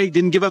didn't break,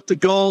 didn't give up the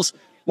goals.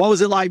 What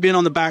was it like being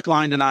on the back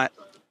line tonight?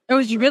 It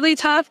was really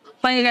tough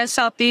playing against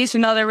Southeast.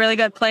 We know they're really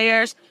good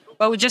players,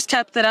 but we just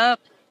kept it up.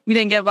 We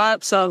didn't give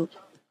up, so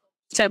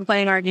kept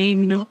playing our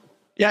game, you know.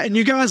 Yeah, and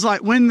you guys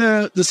like win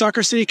the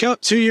Soccer City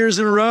Cup 2 years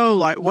in a row.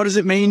 Like, what does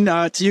it mean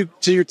to you,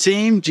 to your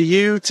team, to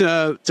you,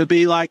 to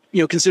be like,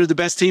 you know, considered the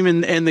best team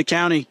in the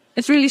county?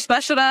 It's really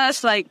special to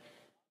us. Like,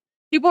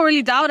 people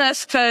really doubt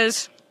us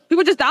because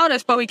people just doubt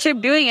us, but we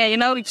keep doing it. You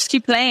know, we just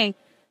keep playing,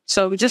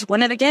 so we just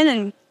win it again,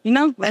 and you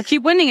know, we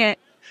keep winning it.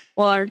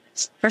 Well, our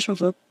freshman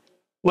group.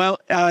 Well,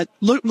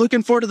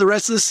 looking forward to the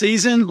rest of the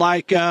season.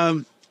 Like,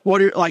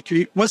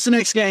 what's the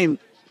next game?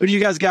 Who do you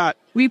guys got?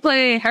 We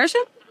play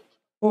Harrison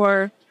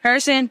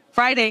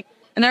Friday,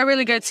 and they're a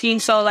really good team.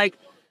 So, like,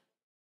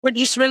 we're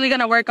just really going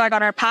to work on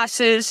our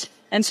passes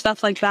and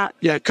stuff like that.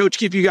 Yeah, Coach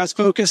keep you guys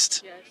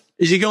focused? Yes.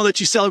 Is he going to let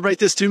you celebrate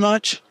this too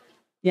much?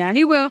 Yeah,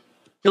 he will.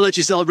 He'll let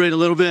you celebrate a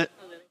little bit?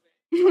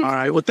 All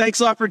right. Well, thanks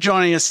a lot for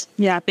joining us.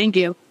 Yeah, thank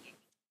you.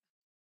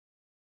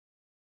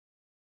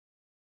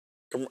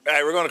 All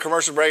right, we're going to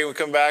commercial break. When we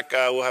come back,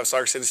 we'll have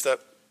Soccer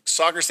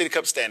City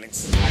Cup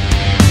standings.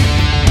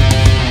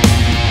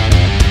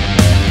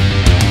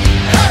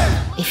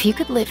 If you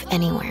could live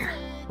anywhere,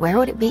 where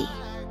would it be?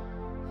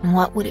 And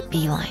what would it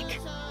be like?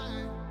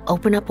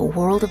 Open up a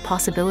world of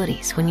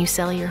possibilities when you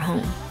sell your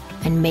home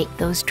and make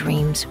those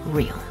dreams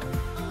real.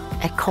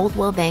 At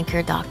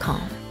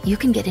ColdwellBanker.com, you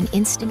can get an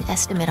instant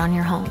estimate on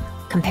your home,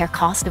 compare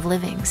cost of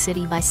living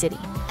city by city,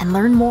 and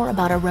learn more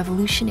about our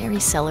revolutionary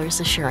seller's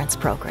assurance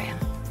program.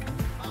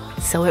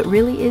 So it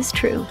really is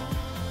true.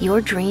 Your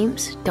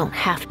dreams don't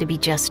have to be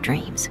just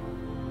dreams.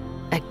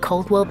 At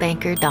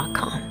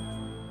ColdwellBanker.com.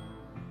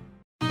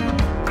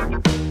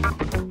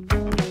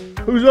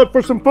 Who's up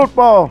for some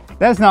football?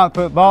 That's not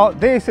football.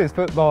 This is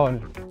football.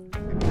 And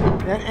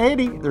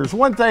Eddie, there's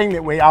one thing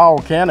that we all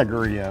can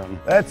agree on.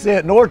 That's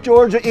it. North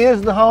Georgia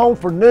is the home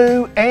for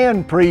new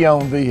and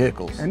pre-owned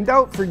vehicles. And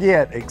don't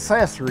forget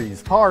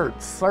accessories,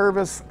 parts,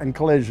 service, and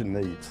collision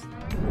needs.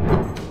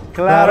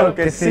 Claro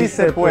que sí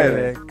se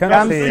puede.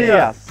 Come see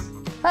us.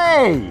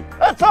 Hey,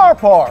 that's our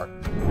part.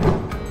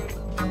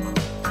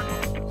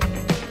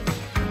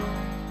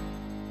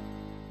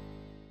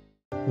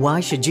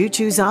 Why should you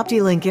choose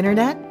OptiLink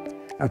Internet?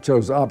 I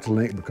chose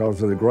OptiLink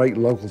because of the great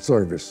local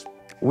service.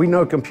 We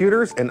know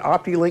computers, and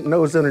OptiLink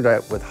knows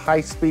internet with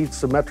high-speed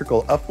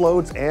symmetrical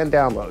uploads and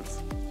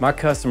downloads. My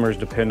customers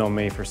depend on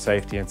me for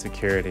safety and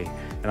security,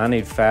 and I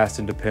need fast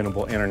and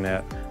dependable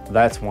internet.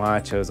 That's why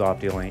I chose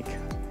OptiLink.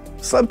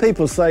 Some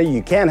people say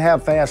you can't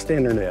have fast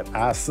internet.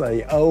 I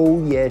say,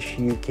 oh yes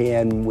you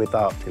can with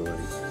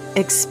OptiLink.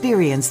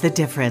 Experience the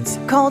difference.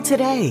 Call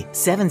today,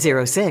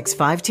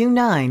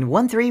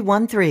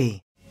 706-529-1313.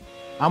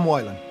 I'm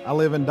Waylon. I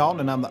live in Dalton,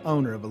 and I'm the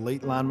owner of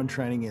Elite Lineman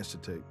Training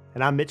Institute.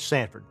 And I'm Mitch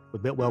Sanford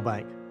with Biltwell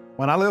Bank.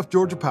 When I left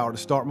Georgia Power to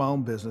start my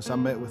own business, I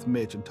met with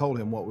Mitch and told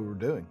him what we were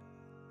doing.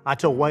 I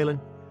told Waylon,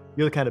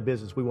 you're the kind of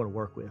business we want to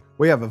work with.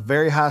 We have a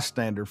very high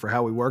standard for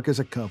how we work as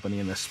a company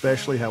and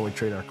especially how we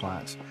treat our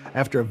clients.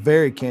 After a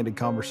very candid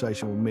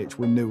conversation with Mitch,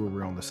 we knew we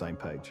were on the same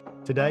page.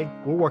 Today,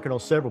 we're working on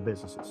several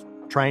businesses,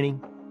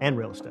 training and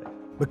real estate.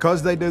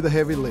 Because they do the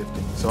heavy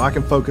lifting, so I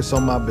can focus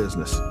on my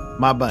business.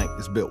 My bank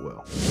is built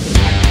well.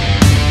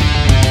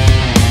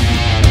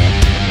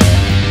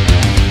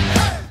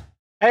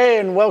 Hey,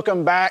 and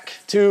welcome back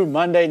to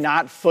Monday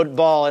Night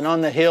Football. And on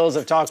the heels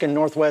of talking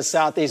Northwest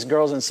Southeast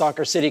Girls and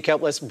Soccer City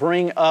Cup, let's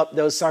bring up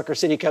those Soccer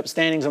City Cup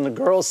standings on the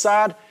girls'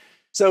 side.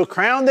 So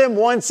crown them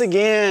once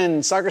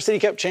again. Soccer City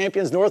Cup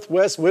champions,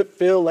 Northwest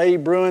Whitfield Lady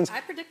Bruins.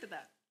 I predicted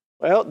that.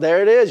 Well,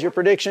 there it is. Your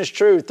prediction is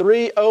true.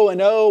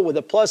 3-0-0 with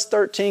a plus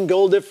 13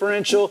 goal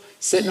differential,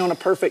 sitting on a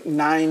perfect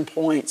 9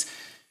 points.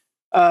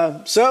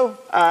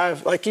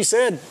 Like you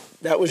said,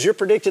 that was your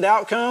predicted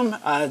outcome.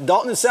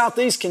 Dalton and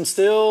Southeast can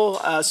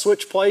still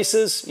switch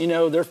places. You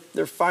know,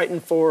 they're fighting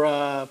for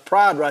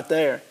pride right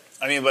there.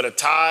 I mean, but a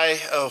tie,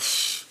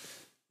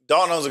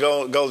 Dalton owns a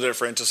goal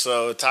differential,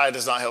 so a tie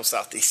does not help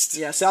Southeast.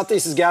 Yeah,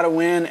 Southeast has got to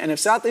win. And if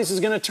Southeast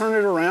is going to turn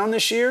it around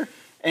this year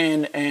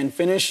and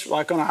finish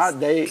like on a hot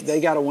day,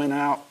 they got to win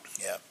out.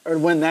 Yeah. Or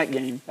win that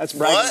game. That's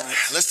bragging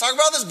rights. Let's talk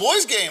about this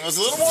boys' game. It was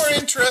a little more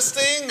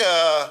interesting.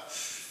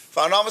 If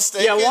I'm not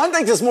mistaken. Yeah, well, I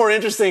think it's more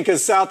interesting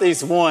because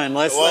Southeast won.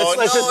 Let's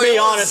just be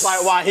honest,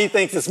 like why he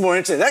thinks it's more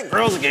interesting. That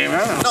girls' game, I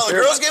don't know. No, the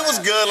girls' game was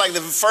good. Like the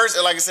first,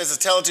 like I said, it's a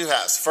tale of two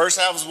halves. First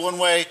half was one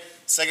way.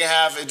 Second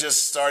half, it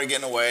just started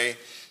getting away.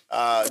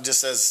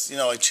 Just as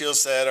like Chill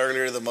said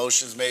earlier, the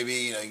emotions maybe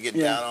you get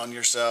down on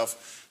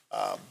yourself.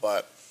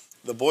 But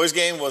the boys'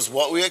 game was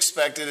what we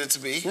expected it to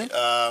be.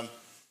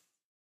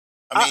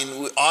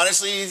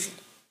 Honestly,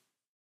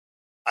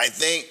 I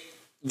think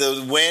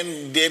the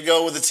win did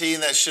go with the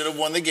team that should have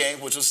won the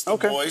game, which was the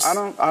boys. I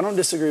don't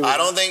disagree with that. I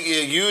don't think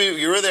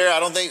you were there. I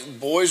don't think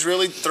boys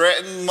really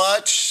threatened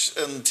much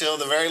until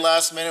the very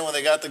last minute when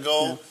they got the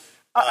goal.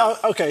 Yeah.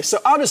 Okay, so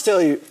I'll just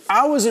tell you,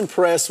 I was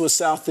impressed with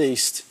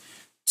Southeast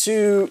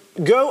to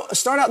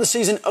start out the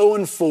season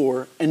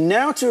 0-4, and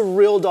now to have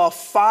reeled off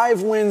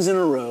 5 wins in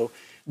a row.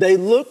 They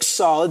look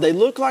solid. They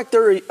look like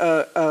they're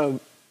a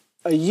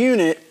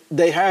unit.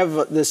 They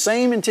have the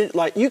same intent.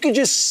 Like you could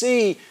just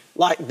see.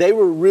 Like they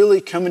were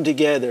really coming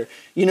together,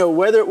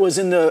 whether it was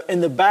in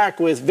the back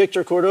with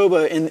Victor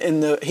Cordoba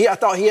I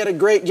thought he had a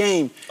great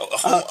game.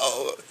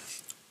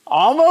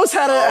 Almost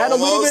had a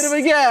little bit of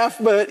a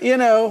gaffe, but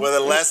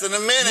with less than a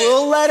minute,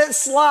 we'll let it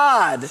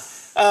slide.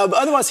 But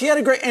otherwise, he had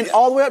a great, and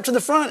all the way up to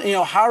the front,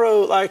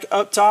 Jairo like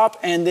up top,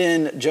 and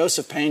then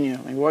Joseph Pena.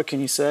 I mean, what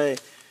can you say?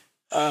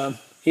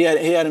 He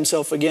had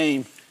himself a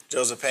game.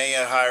 Joseph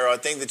Pena, Jairo. I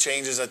think the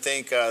changes,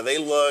 they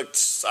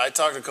looked. I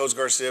talked to Coach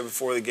Garcia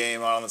before the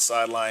game on the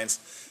sidelines.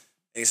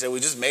 And he said,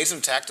 we just made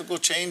some tactical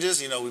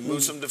changes. We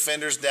moved some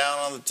defenders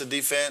down to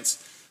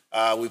defense.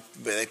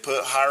 They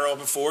put Jairo up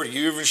and forward.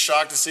 You were even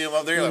shocked to see him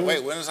up there. You're like,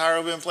 wait, when has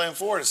Jairo been playing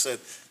forward? I said,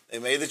 they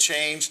made the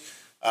change.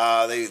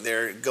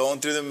 They're going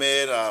through the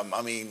mid.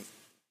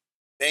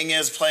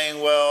 Pena's playing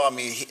well.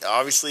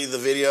 Obviously the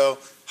video,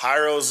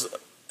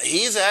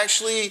 he's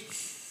actually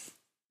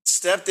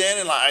stepped in,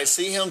 and I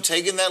see him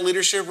taking that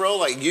leadership role.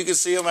 Like you can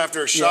see him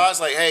after a shot. It's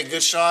like, hey,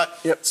 good shot.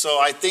 Yep. So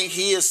I think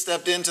he has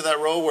stepped into that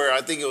role where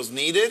I think it was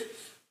needed,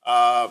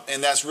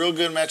 and that's real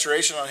good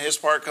maturation on his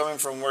part, coming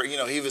from where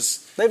he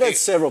was. They've had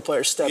several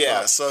players step up.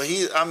 Yeah, so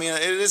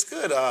it is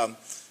good.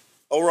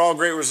 Overall,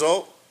 great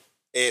result.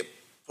 It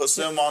puts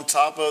them on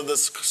top of the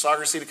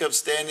Soccer City Cup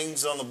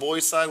standings on the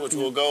boys' side, which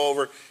we'll go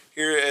over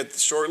here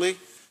shortly.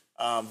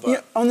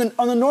 But on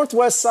the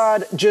Northwest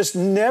side, just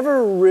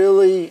never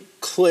really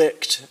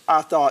clicked.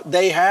 I thought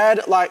they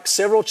had like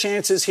several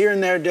chances here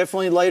and there,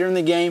 definitely later in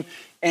the game,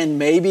 and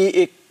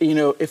maybe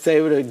if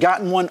they would have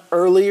gotten one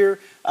earlier,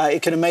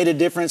 it could have made a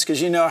difference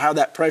because how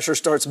that pressure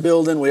starts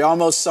building. We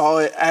almost saw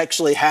it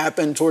actually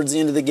happen towards the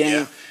end of the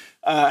game.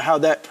 How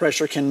that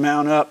pressure can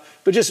mount up,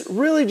 but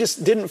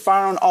just didn't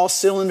fire on all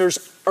cylinders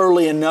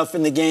early enough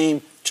in the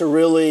game to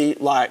really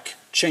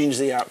change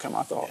the outcome,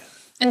 I thought.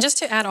 And just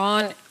to add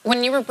on,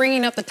 when you were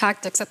bringing up the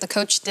tactics that the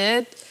coach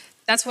did,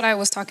 that's what I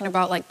was talking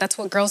about. Like, that's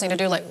what girls need to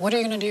do. Like, what are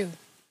you going to do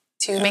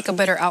to make a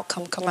better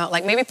outcome come out?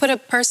 Like, maybe put a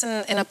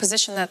person in a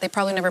position that they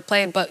probably never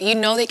played, but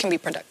they can be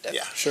productive.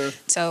 Yeah, sure.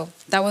 So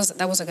that was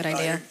a good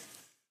idea.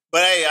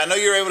 But hey, I know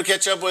you were able to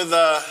catch up with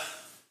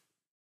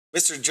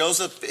Mr.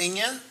 Joseph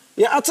Pena.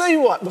 Yeah, I'll tell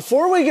you what.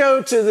 Before we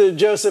go to the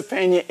Joseph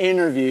Pena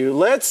interview,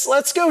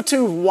 let's go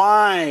to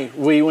why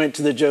we went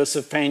to the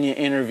Joseph Pena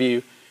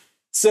interview.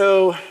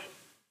 So,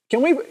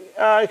 can we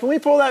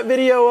pull that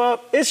video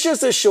up? It's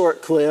just a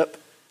short clip.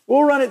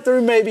 We'll run it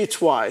through maybe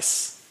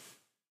twice.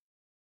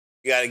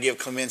 You got to give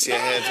Clemencia a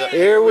heads up.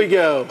 Here we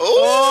go.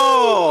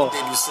 Oh!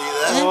 Did you see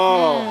that?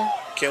 Oh!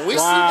 Can we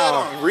see that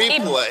on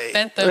replay?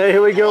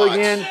 Here we go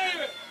again.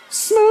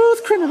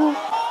 Smooth criminal.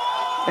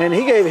 And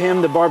he gave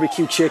him the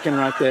barbecue chicken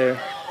right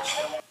there.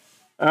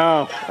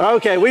 Oh,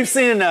 okay. We've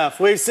seen enough.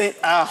 We've seen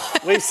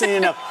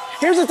enough.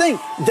 Here's the thing.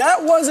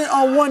 That wasn't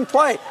on one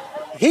play.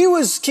 He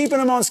was keeping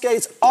them on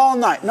skates all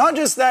night. Not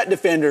just that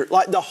defender.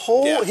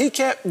 He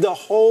kept the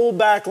whole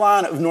back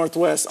line of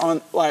Northwest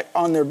on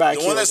their back.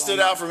 The one that stood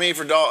out for me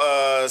for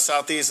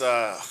Southeast,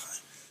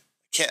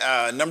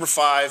 number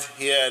 5.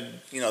 He had,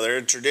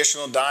 their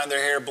traditional dyeing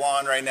their hair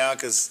blonde right now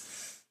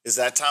because it's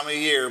that time of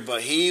year.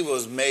 But he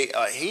was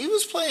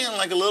playing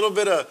like a little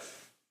bit of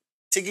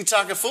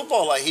tiki-taka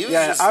football. Like he was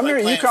just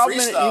playing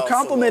freestyle. You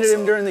complimented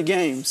him during the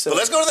game. So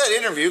let's go to that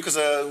interview because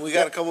we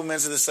got a couple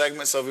minutes of this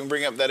segment, so if we can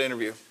bring up that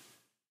interview.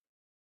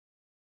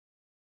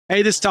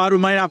 Hey, this is Todd with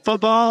Monday Night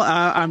Football.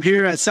 I'm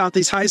here at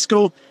Southeast High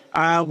School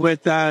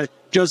with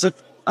Joseph.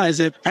 Is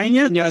it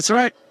Pena? Yeah, that's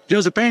right.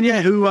 Joseph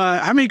Pena. Who?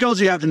 How many goals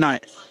do you have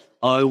tonight?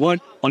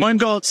 One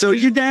goal. So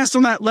you danced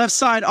on that left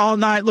side all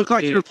night. Looked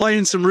like you were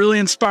playing some really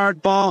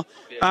inspired ball.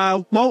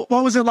 What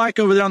was it like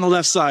over there on the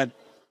left side?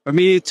 For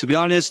me, to be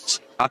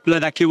honest, I feel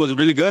like that kid was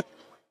really good,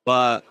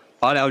 but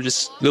I was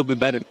just a little bit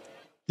better.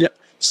 Yep.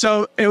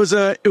 So it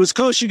was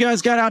close. You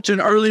guys got out to an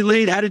early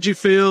lead. How did you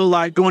feel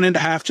like going into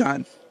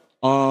halftime?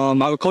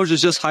 Our coach was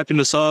just hyping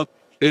us up.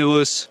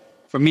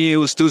 For me, it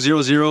was still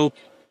 0-0.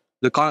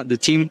 The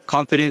team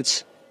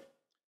confidence.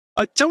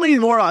 Tell me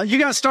more. You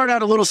guys started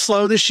out a little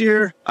slow this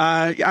year,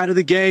 out of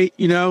the gate,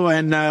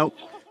 and how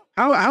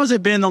has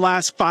it been the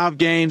last 5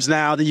 games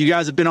now that you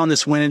guys have been on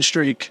this winning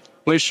streak?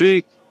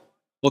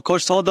 Well,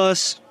 coach told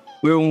us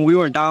when we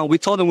were down, we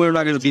told them we were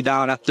not going to be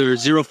down after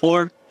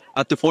 0-4,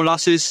 after 4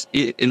 losses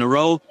in a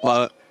row,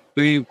 but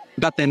we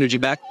got the energy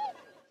back.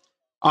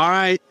 All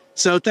right.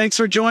 So thanks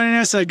for joining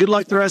us. Good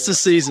luck the rest of the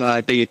season.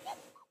 Thank you.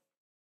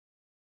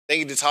 Thank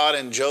you to Todd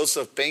and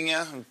Joseph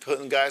Pena for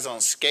putting guys on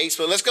skates.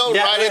 But let's go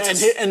right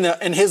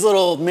into and his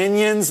little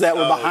minions that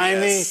were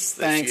behind me. If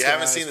Thanks. you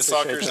haven't seen the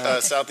Soccer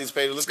Southeast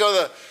page, let's go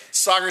to the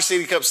Soccer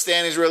City Cup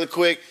standings really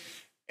quick.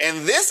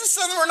 And this is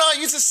something we're not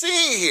used to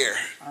seeing here.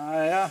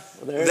 Yeah.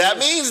 Well, that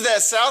means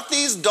that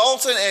Southeast,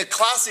 Dalton, and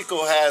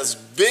Classico has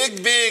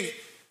big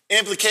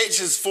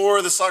implications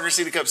for the Soccer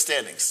City Cup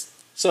standings.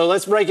 So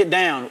let's break it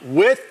down.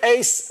 With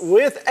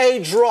a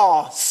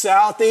draw,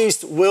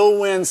 Southeast will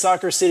win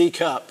Soccer City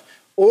Cup,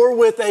 or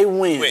with a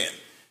win.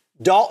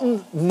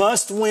 Dalton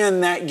must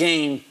win that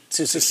game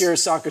to secure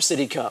Soccer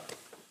City Cup.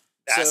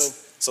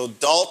 So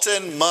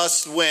Dalton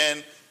must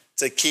win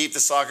to keep the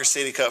Soccer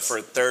City Cup for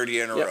a third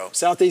year in a row.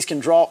 Southeast can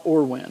draw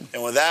or win.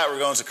 And with that, we're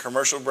going to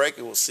commercial break,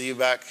 and we'll see you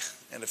back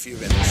in a few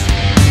minutes.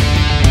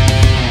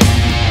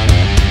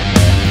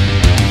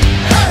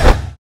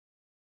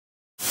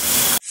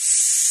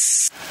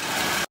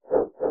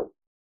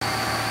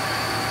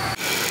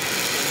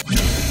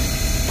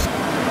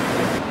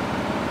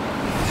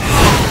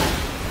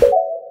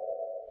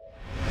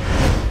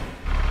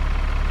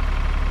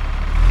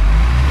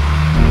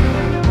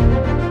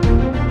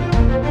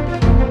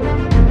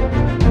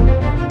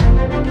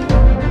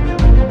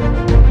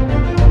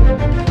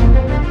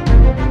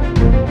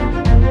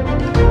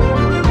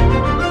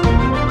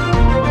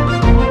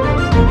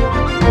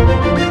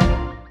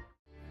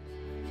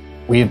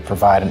 We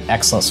provide an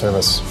excellent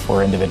service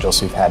for individuals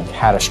who've had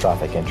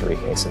catastrophic injury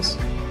cases,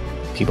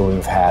 people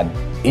who've had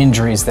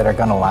injuries that are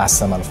going to last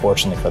them,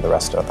 unfortunately, for the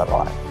rest of their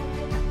life.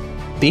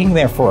 Being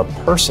there for a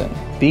person,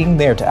 being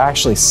there to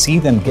actually see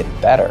them get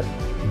better,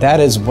 that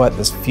is what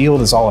this field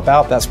is all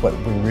about. That's what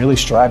we're really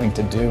striving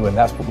to do, and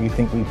that's what we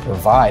think we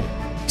provide.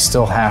 You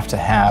still have to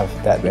have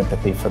that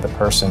empathy for the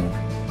person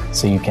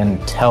so you can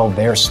tell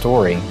their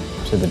story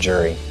to the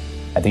jury.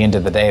 At the end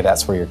of the day,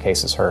 that's where your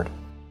case is heard.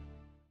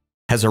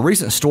 Has a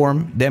recent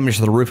storm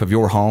damaged the roof of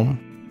your home?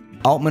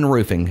 Altman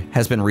Roofing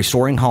has been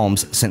restoring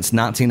homes since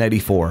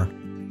 1984.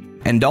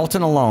 In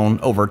Dalton alone,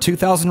 over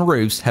 2,000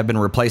 roofs have been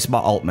replaced by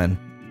Altman.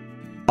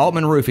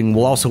 Altman Roofing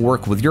will also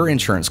work with your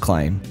insurance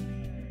claim.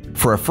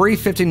 For a free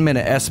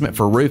 15-minute estimate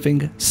for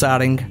roofing,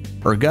 siding,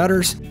 or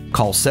gutters,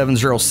 call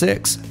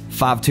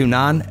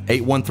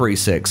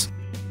 706-529-8136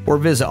 or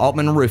visit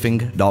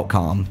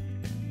altmanroofing.com.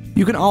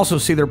 You can also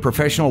see their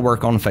professional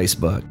work on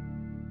Facebook.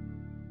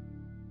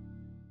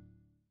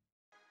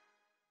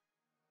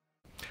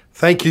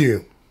 Thank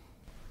you.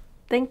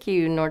 Thank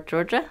you, North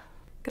Georgia.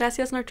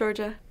 Gracias, North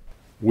Georgia.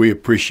 We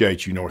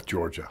appreciate you, North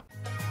Georgia.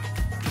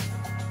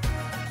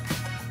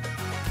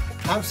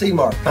 I'm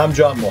Seymour. I'm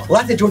John Moore.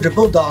 Like the Georgia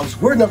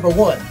Bulldogs, we're number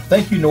one.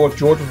 Thank you, North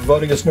Georgia, for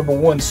voting us number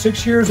one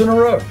 6 years in a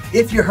row.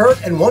 If you're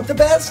hurt and want the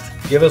best,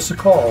 give us a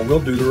call. We'll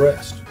do the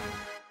rest.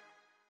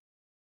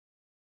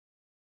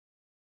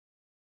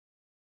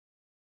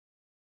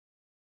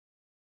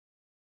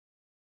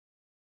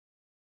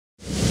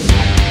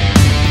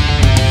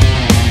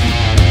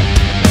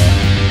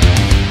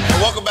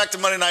 Back to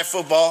Monday Night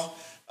Football.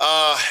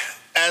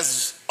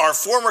 As our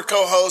former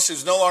co-host,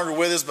 who's no longer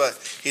with us, but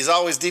he's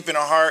always deep in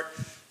our heart,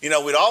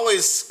 we'd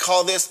always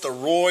call this the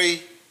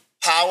Roy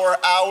Power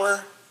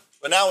Hour.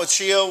 But now with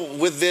Chio,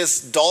 with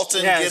this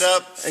Dalton get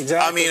up, exactly.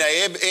 I mean,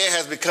 it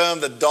has become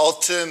the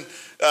Dalton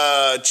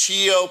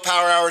Chio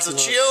Power Hour. So,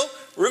 Chio,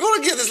 we're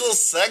going to give this little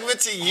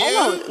segment to you.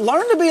 Hold on.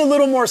 Learn to be a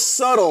little more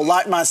subtle,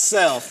 like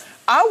myself.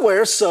 I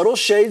wear subtle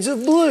shades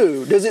of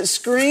blue. Does it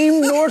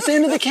scream north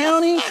end of the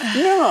county?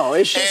 No,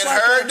 it's just in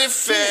her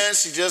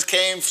defense, she just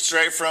came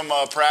straight from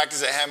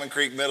practice at Hammond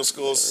Creek Middle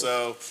School,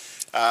 so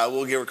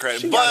we'll give her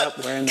credit. But,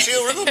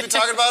 Chio, we're going to be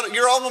talking about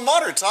your alma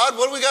mater. Todd,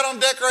 what do we got on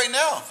deck right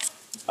now?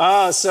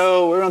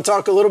 So we're going to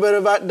talk a little bit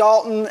about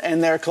Dalton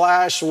and their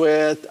clash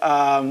with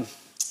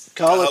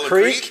Cuyahoga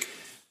Creek.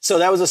 So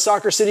that was a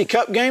Soccer City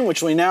Cup game,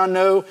 which we now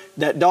know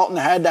that Dalton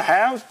had to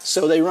have.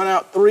 So they run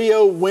out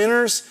 3-0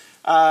 winners.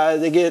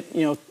 They get,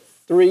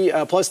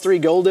 plus 3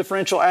 goal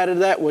differential added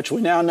to that, which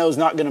we now know is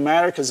not going to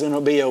matter because then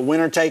it'll be a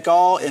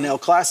winner-take-all in El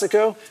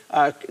Clasico,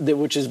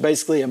 which is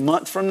basically a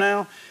month from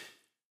now.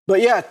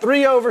 But,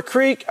 3 over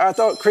Creek. I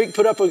thought Creek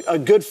put up a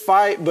good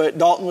fight, but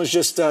Dalton was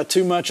just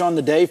too much on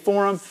the day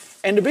for them.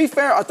 And to be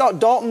fair, I thought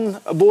Dalton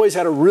boys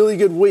had a really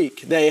good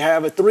week. They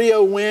have a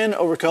 3-0 win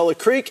over Cuyahoga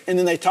Creek, and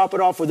then they top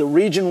it off with a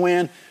region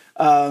win.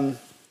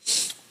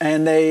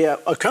 And a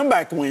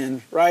comeback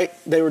win, right?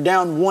 They were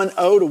down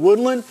 1-0 to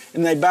Woodland,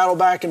 and they battled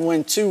back and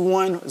win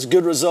 2-1. It was a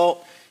good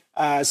result.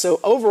 So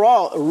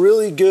overall, a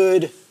really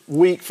good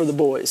week for the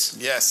boys.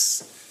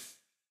 Yes.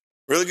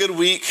 Really good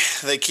week.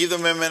 They keep the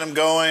momentum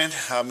going.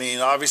 I mean,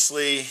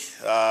 obviously,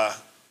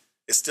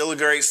 it's still a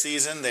great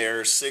season.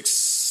 They're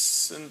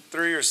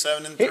 6-3 or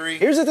 7-3.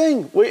 Here's the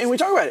thing, and we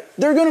talk about it.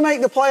 They're going to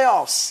make the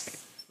playoffs.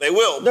 They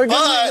will, but they're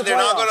not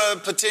going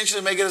to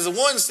potentially make it as a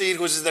 1 seed,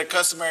 which is their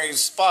customary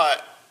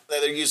spot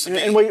that they're used to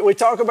being. And we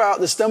talk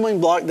about the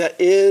stumbling block that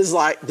is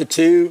like the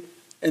 2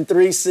 and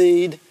 3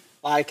 seed.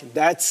 Like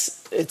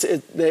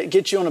it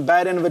gets you on a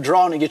bad end of a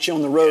draw and it gets you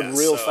on the road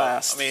real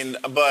fast.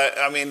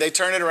 I mean, they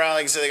turned it around.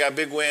 Like I said, they got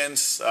big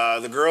wins.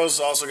 The girls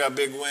also got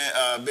big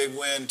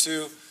win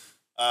too.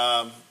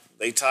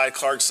 They tied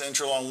Clark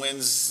Central on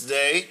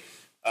Wednesday.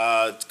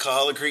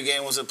 Cuhulla Creek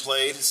game wasn't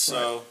played,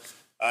 so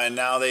and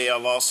now they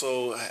have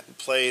also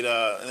played.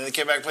 And then they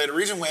came back and played a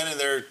region win, and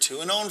they're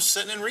 2-0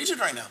 sitting in region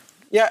right now.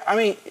 Yeah, I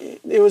mean,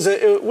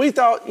 we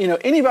thought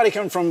anybody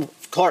coming from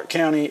Clark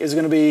County is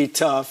going to be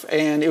tough,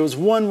 and it was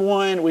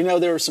 1-1. We know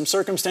there were some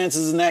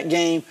circumstances in that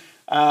game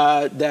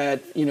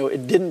that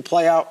it didn't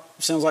play out.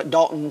 Sounds like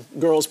Dalton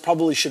girls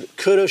probably should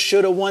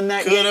have won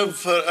that game.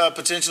 Could have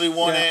potentially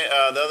won it.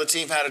 The other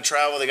team had to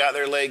travel. They got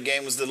there late.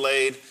 Game was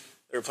delayed.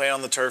 They were playing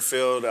on the turf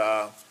field.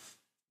 And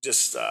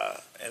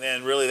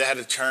then really they had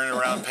to turn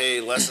around, pay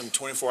less than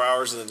 24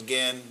 hours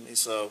again.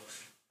 So,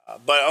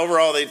 but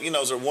overall,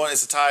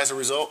 it's a tie as a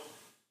result.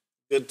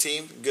 Good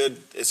team. Good.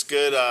 It's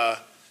good. I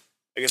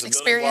guess a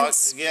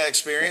experience. Building block. Yeah,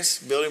 experience.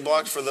 Building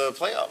block for the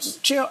playoffs.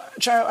 Chio,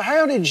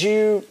 how did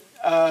you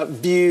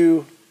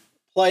view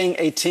playing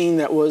a team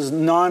that was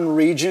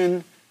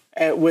non-region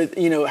with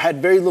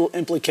had very little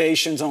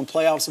implications on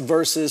playoffs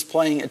versus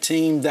playing a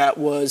team that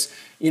was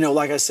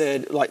like I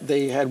said, like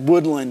they had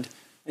Woodland.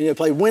 And they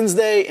played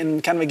Wednesday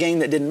in kind of a game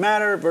that didn't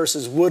matter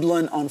versus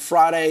Woodland on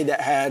Friday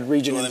that had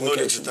region implications.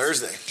 They moved it to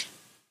Thursday.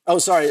 Oh,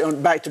 sorry,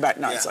 on back-to-back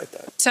nights like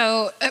that.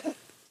 So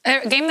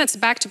a game that's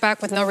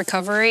back-to-back with no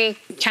recovery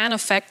can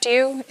affect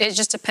you. It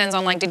just depends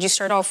on, did you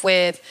start off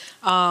with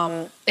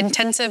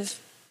intensive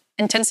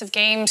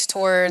games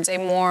towards a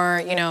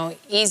more,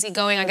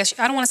 easygoing, I guess.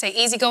 I don't want to say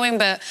easygoing,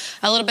 but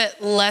a little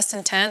bit less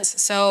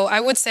intense. So I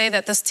would say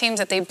that those teams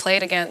that they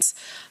played against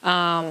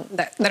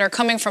that are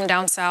coming from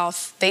down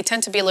south, they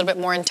tend to be a little bit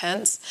more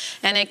intense.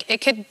 And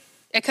it could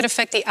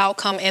affect the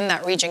outcome in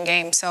that region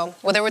game. So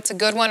whether it's a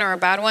good one or a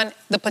bad one,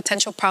 the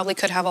potential probably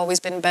could have always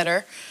been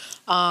better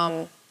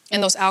in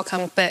those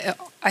outcomes. But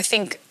I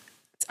think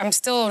I'm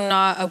still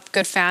not a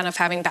good fan of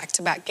having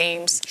back-to-back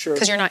games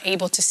because you're not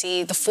able to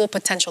see the full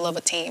potential of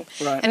a team.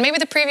 Right. And maybe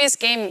the previous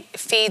game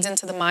feeds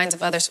into the minds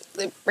of others,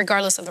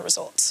 regardless of the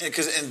results. Yeah,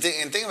 and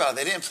think about it,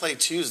 they didn't play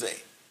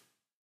Tuesday.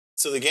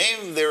 So the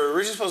game, they were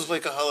originally supposed to play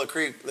Cuhulla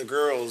Creek, the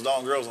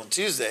Dalton girls, on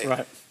Tuesday.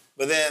 Right.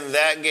 But then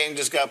that game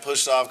just got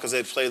pushed off because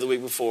they'd played the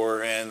week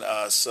before, and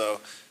so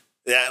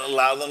that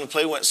allowed them to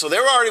play Wednesday. So they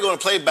were already going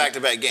to play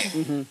back-to-back game.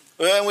 Mm-hmm.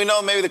 Well, we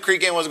know maybe the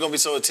Creek game wasn't going to be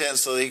so intense,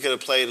 so he could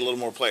have played a little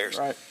more players.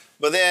 Right.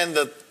 But then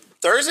the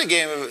Thursday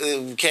game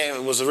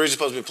was originally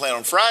supposed to be playing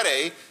on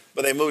Friday,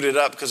 but they moved it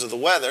up because of the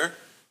weather.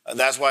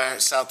 That's why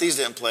Southeast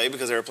didn't play,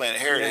 because they were playing at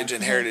Heritage,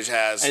 and Heritage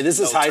has this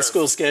is no high turf.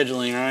 school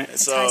scheduling, right?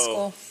 It's high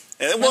school.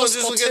 And well,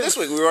 just look at this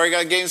week. We already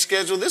got games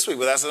scheduled this week,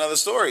 but that's another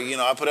story.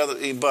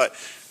 But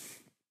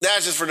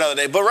that's just for another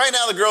day. But right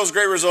now, the girls'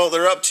 great result.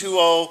 They're up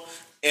 2-0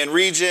 in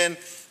region.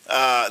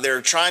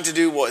 They're trying to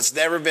do what's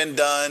never been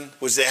done,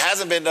 which it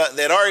hasn't been done.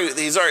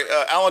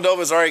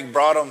 Almodova's already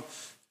brought them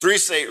 3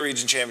 state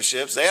region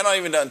championships. They had not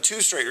even done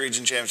 2 straight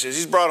region championships.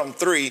 He's brought them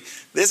 3.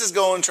 This is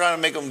trying to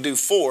make them do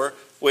 4,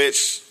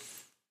 which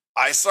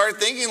I start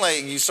thinking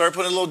you start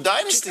putting a little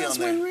dynasty on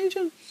there.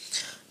 Region?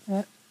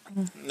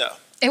 No.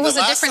 It was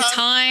a different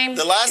time.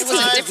 The last time. It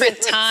was a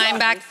different time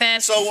back then.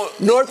 So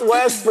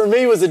Northwest for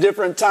me was a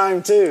different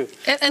time too.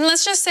 And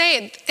let's just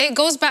say it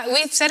goes back.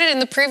 We've said it in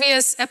the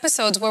previous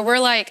episodes where we're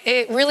like,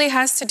 it really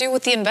has to do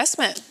with the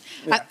investment.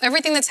 Yeah.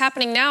 Everything that's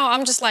happening now,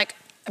 I'm just like,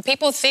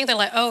 people think they're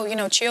like, oh,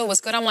 Chio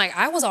was good. I'm like,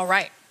 I was all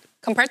right.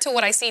 Compared to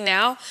what I see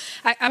now,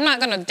 I'm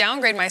not going to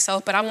downgrade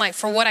myself, but I'm like,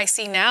 for what I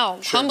see now,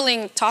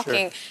 humbling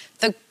talking,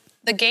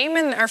 the game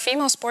in our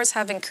female sports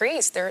have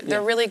increased.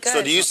 They're really good.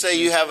 So do you say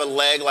you have a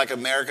leg like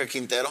America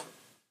Quintero?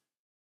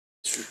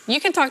 You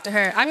can talk to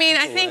her. I mean,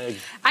 I think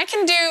I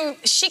can do.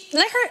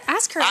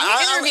 Ask her.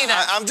 Interview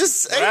that. I'm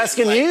just saying. We're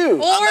asking you.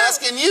 I'm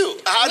asking you.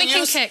 We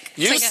can kick.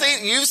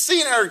 You've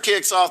seen her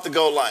kicks off the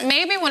goal line.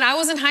 Maybe when I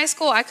was in high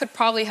school, I could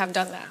probably have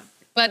done that.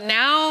 But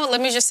now, let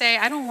me just say,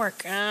 I don't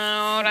work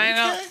out.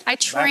 I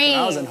train. Back when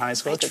I was in high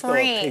school, I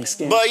train.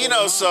 pigskin. But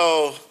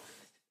so.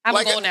 I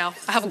have a goal now.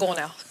 I have a goal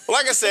now.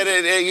 Like I said,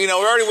 we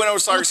already went over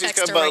Soccer City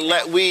Cup,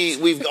 but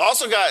we've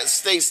also got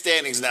state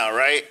standings now,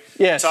 right?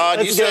 Yes, Todd,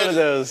 let's go to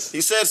those.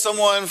 You said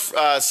someone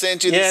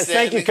sent you this. Yes,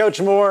 thank you,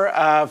 Coach Moore,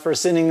 for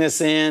sending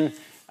this in.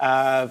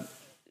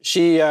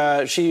 She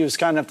was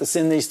kind enough to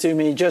send these to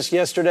me just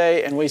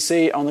yesterday, and we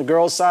see on the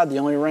girls' side, the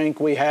only rank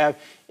we have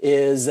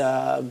is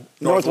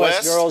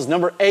Northwest Girls,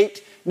 number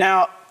 8.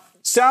 Now,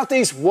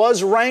 Southeast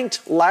was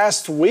ranked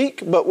last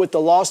week, but with the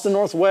loss to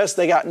Northwest,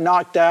 they got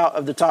knocked out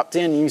of the top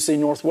 10. You see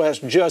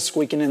Northwest just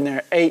squeaking in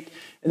there, 8.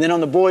 And then on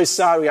the boys'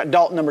 side, we got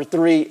Dalton, number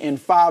 3 in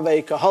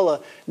 5A,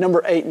 Cuhulla,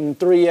 number 8 in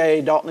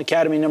 3A, Dalton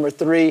Academy, number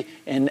 3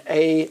 in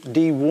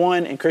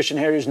AD1, and Christian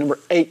Heritage, number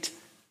 8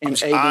 in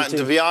AD2.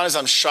 To be honest,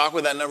 I'm shocked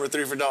with that number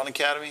 3 for Dalton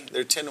Academy.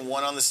 They're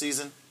 10-1 on the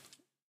season.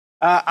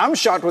 I'm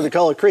shocked with the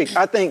Cuhulla Creek.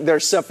 I think they're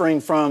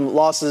suffering from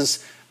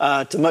losses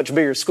to much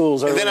bigger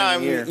schools early in the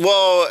year.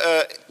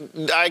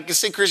 I can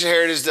see Christian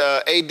Heritage.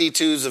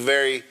 AD2 is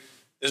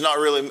there's not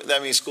really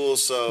that many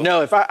schools. So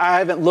no, if I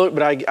haven't looked,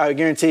 but I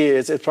guarantee you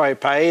it's probably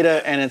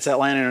Paeta and it's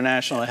Atlanta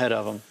International ahead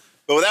of them.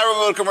 But with that, we're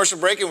going to go to commercial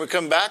break, and when we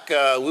come back,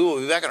 we will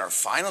be back on our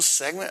final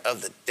segment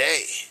of the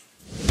day.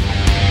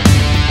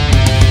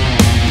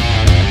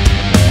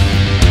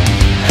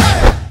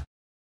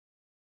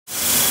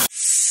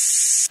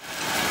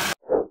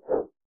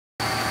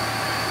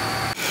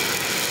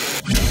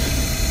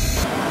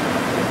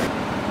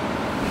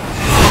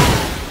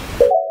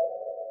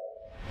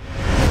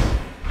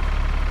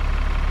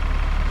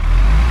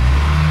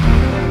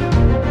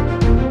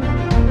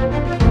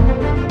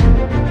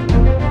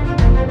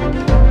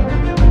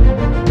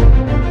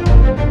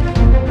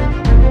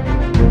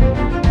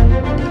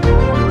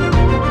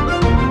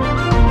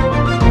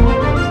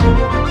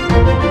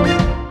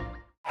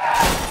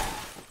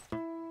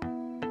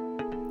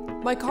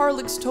 My car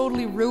looks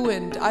totally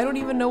ruined. I don't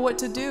even know what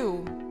to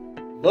do.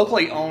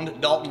 Locally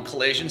owned Dalton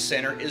Collision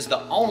Center is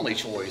the only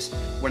choice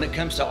when it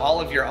comes to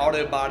all of your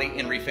auto body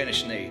and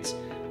refinish needs.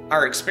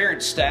 Our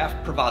experienced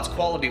staff provides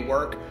quality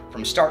work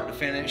from start to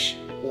finish,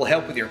 will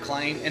help with your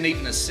claim, and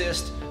even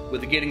assist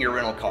with getting your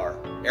rental car.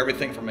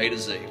 Everything from A to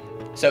Z.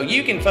 So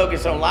you can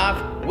focus on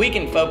life, we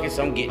can focus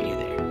on getting you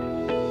there.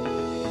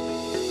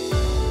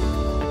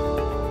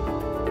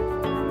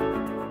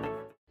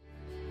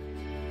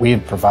 We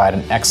provide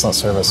an excellent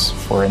service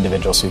for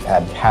individuals who've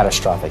had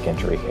catastrophic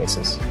injury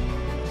cases.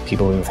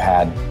 People who've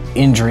had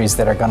injuries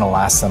that are going to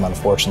last them,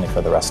 unfortunately,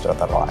 for the rest of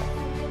their life.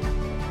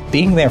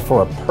 Being there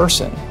for a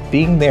person,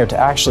 being there to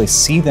actually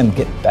see them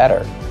get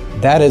better,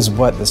 that is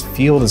what this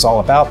field is all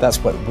about. That's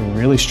what we're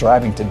really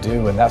striving to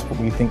do, and that's what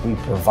we think we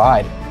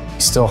provide. You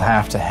still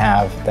have to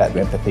have that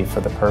empathy for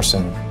the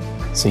person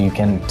so you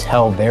can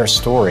tell their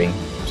story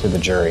to the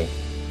jury.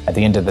 At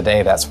the end of the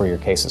day, that's where your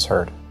case is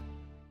heard.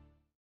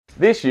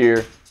 This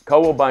year,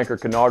 Coldwell Banker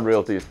Kennard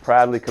Realty is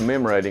proudly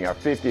commemorating our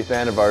 50th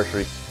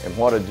anniversary, and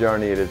what a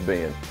journey it has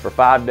been. For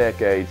 5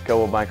 decades,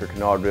 Coldwell Banker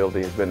Kennard Realty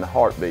has been the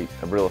heartbeat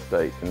of real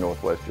estate in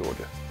Northwest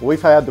Georgia.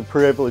 We've had the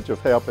privilege of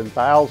helping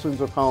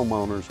thousands of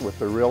homeowners with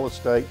their real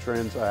estate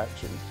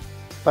transactions.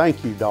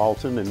 Thank you,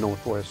 Dalton and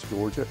Northwest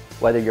Georgia.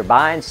 Whether you're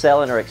buying,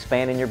 selling, or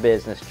expanding your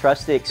business,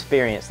 trust the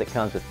experience that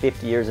comes with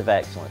 50 years of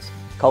excellence.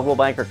 Coldwell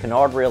Banker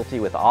Kennard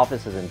Realty with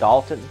offices in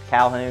Dalton,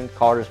 Calhoun,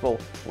 Cartersville,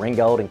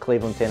 Ringgold, and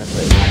Cleveland,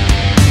 Tennessee.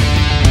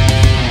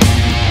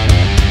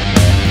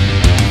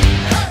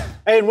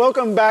 Hey, and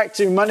welcome back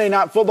to Monday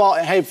Night Football.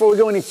 And hey, before we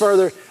go any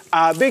further,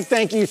 big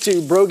thank you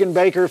to Brogan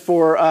Baker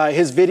for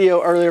his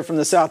video earlier from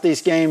the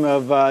Southeast game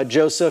of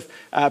Joseph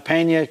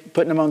Pena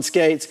putting him on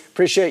skates.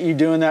 Appreciate you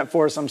doing that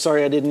for us. I'm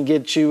sorry I didn't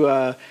get you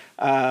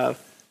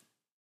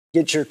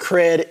get your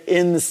cred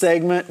in the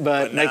segment,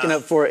 but making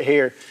up for it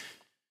here.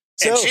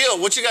 And Jill,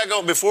 what you got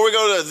going before we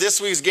go to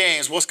this week's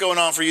games? What's going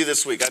on for you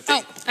this week?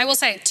 I will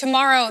say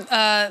tomorrow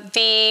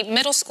the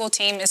middle school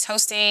team is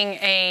hosting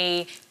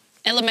a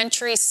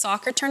elementary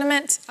soccer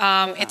tournament.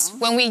 It's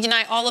when we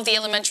unite all of the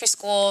elementary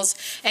schools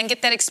and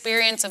get that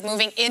experience of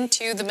moving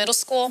into the middle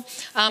school.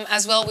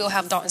 As well, we'll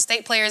have Dalton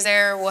State players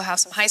there. We'll have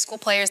some high school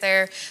players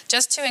there,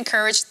 just to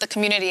encourage the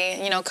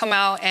community, come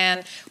out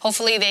and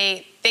hopefully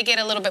they get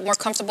a little bit more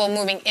comfortable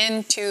moving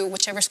into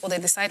whichever school they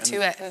decide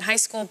to in high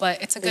school,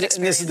 but it's a good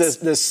experience. And this is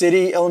the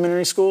city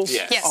elementary schools?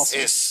 Yes.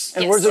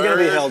 Awesome. And where's it going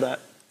to be held at?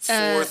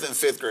 4th and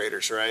 5th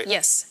graders, right?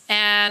 Yes,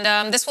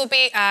 and this will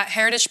be at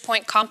Heritage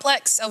Point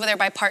Complex over there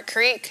by Park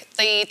Creek.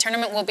 The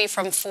tournament will be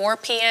from 4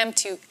 p.m.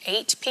 to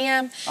 8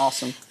 p.m.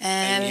 Awesome.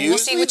 And we'll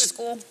see which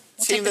school.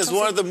 Team that's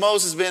won it the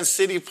most has been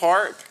City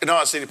Park. No,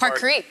 not City Park.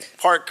 Park Creek.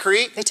 Park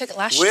Creek. They took it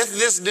last year. With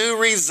this new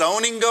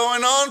rezoning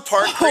going on,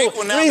 Park Creek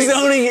will now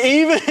rezoning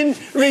even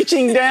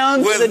reaching down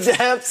to the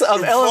depths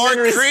of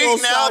elementary school Park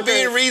Creek now soccer.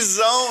 being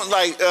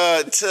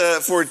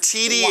rezoned for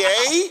TDA.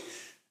 Wow.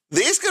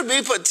 These could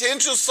be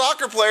potential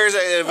soccer players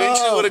that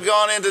eventually would have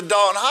gone into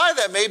Dalton High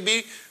that may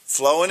be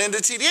flowing into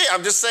TDA.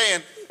 I'm just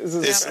saying.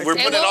 We're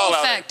putting it all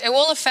out there. It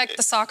will affect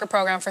the soccer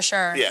program for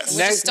sure. Yes.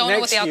 We just don't know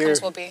what the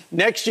outcomes will be.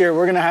 Next year,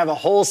 we're going to have a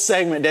whole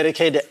segment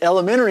dedicated to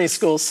elementary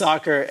school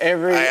soccer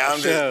every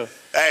show.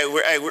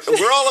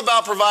 We're all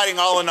about providing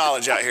all the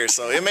knowledge out here,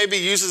 so it may be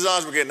uses on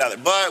us, we're getting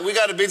nothing. But we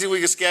got a busy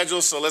week of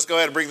schedule, so let's go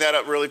ahead and bring that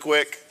up really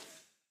quick.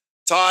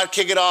 Todd,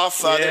 kick it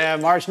off.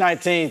 March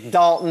 19th,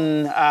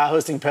 Dalton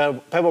hosting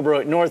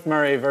Pebblebrook, North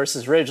Murray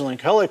versus Ridgeland,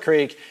 Cola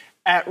Creek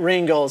at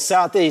Ringgold,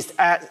 Southeast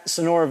at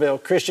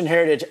Sonoraville, Christian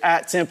Heritage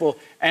at Temple,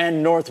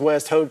 and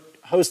Northwest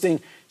hosting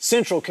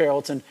Central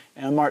Carrollton.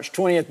 And on March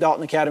 20th,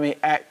 Dalton Academy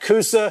at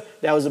Coosa.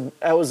 That was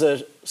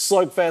a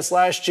slugfest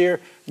last year.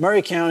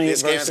 Murray County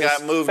versus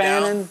got moved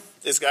Fannin. Now.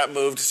 It's got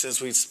moved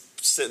since we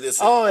set this.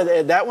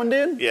 That one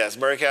did? Yes,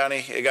 Murray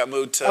County. It got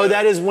moved to.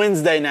 That is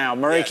Wednesday now.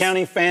 Murray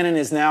County Fannin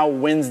is now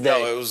Wednesday.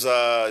 No, it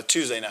was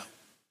Tuesday now.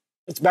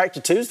 It's back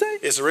to Tuesday?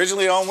 It's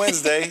originally on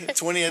Wednesday.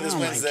 20th is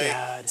Wednesday.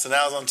 God. So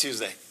now it's on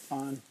Tuesday.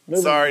 Fine.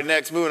 Sorry,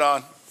 next, moving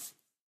on.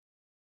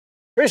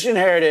 Christian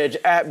Heritage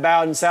at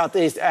Bowden,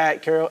 Southeast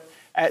at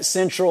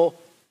Central,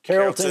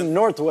 Carrollton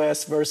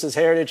Northwest versus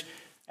Heritage.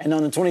 And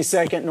on the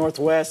 22nd,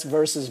 Northwest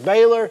versus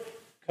Baylor.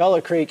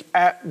 Color Creek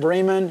at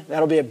Bremen.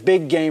 That'll be a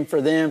big game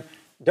for them.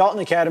 Dalton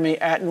Academy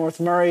at North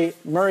Murray.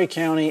 Murray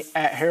County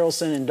at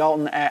Harrelson. And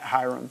Dalton at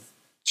Hiram.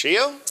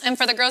 Chio? And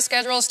for the girls'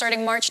 schedule,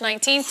 starting March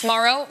 19th,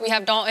 tomorrow, we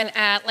have Dalton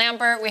at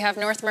Lambert. We have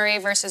North Murray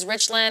versus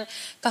Richland.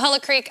 Coahulla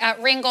Creek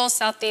at Ringgold.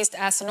 Southeast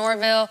at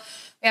Sonoraville.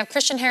 We have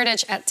Christian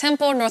Heritage at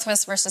Temple.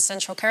 Northwest versus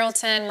Central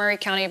Carrollton. Murray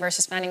County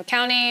versus Manning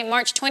County.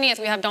 March 20th,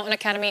 we have Dalton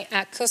Academy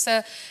at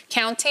Coosa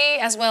County,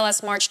 as well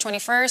as March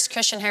 21st,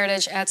 Christian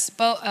Heritage at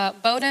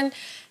Bowdoin.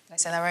 Did I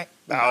say that right?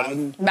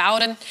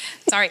 Bowdoin.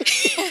 Sorry.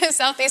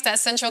 Southeast at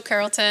Central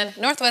Carrollton.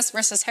 Northwest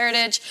versus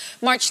Heritage.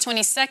 March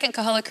 22nd,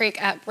 Coahulla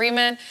Creek at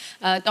Bremen.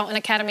 Dalton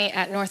Academy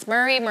at North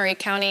Murray. Murray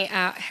County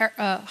at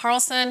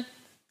Harrelson.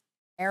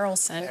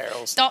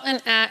 Dalton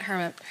at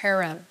Hiram.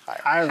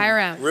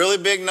 Really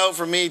big note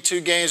for me,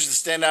 2 games to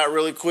stand out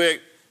really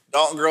quick.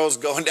 Dalton girls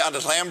going down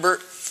to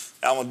Lambert.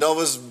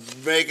 Almodova's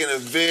making a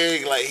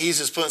big, he's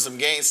just putting some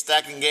games,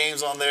 stacking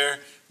games on there.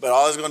 But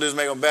all he's going to do is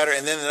make them better.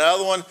 And then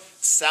another one,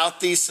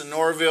 Southeast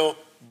Sonoraville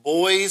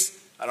boys.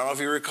 I don't know if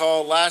you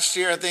recall last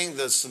year, I think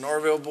the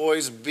Sonoraville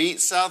boys beat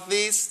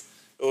Southeast.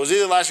 It was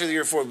either last year or the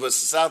year before, but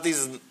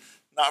Southeast is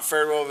not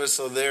fared well with it,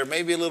 so there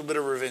may be a little bit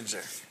of revenge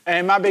there.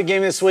 And my big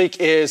game this week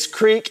is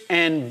Creek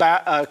and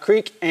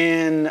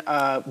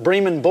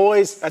Bremen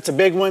boys. That's a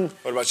big one.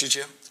 What about you,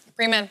 Chio?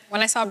 Bremen.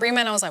 When I saw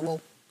Bremen, I was like,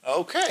 whoa.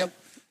 Okay. Yep.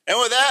 And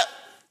with that,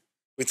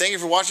 we thank you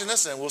for watching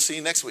this, and we'll see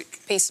you next week.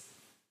 Peace.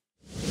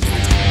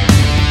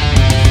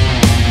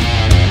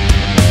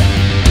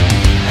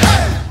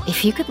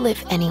 If you could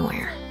live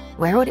anywhere,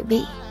 where would it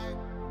be?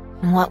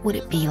 And what would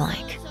it be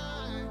like?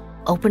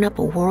 Open up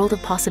a world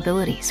of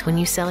possibilities when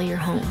you sell your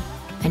home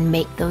and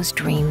make those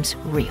dreams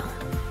real.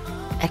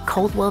 At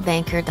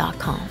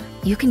ColdwellBanker.com,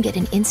 you can get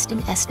an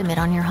instant estimate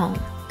on your home,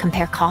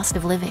 compare cost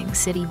of living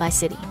city by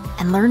city,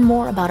 and learn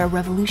more about our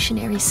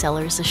revolutionary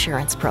seller's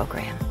assurance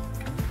program.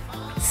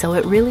 So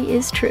it really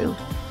is true.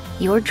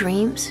 Your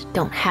dreams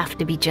don't have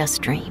to be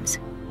just dreams.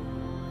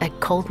 At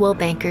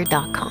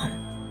ColdwellBanker.com.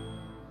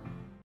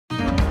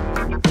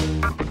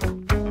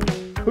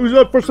 Who's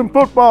up for some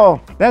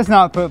football? That's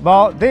not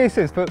football. This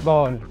is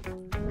football. And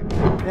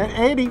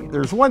Eddie,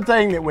 there's one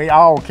thing that we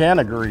all can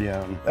agree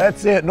on.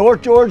 That's it.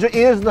 North Georgia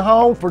is the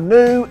home for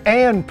new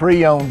and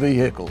pre-owned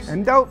vehicles.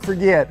 And don't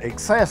forget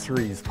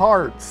accessories,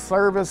 parts,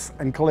 service,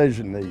 and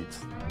collision needs.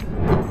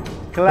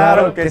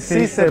 Claro que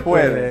sí se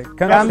puede.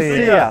 Come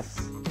see us.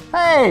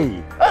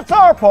 Hey, that's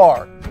our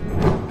part.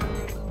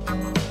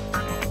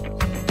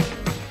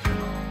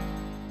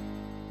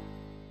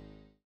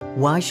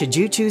 Why should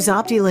you choose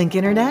OptiLink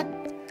Internet?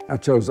 I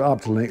chose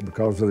OptiLink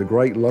because of the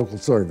great local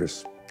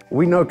service.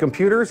 We know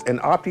computers, and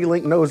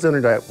OptiLink knows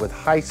internet with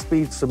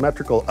high-speed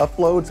symmetrical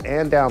uploads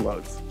and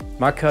downloads.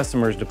 My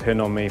customers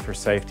depend on me for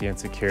safety and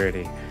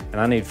security,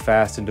 and I need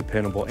fast and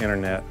dependable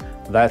internet.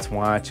 That's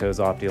why I chose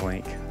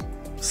OptiLink.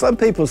 Some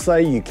people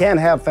say you can't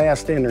have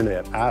fast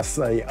internet. I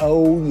say,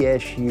 oh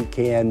yes you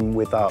can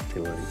with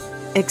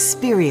OptiLink.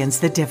 Experience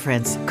the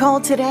difference. Call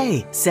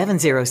today,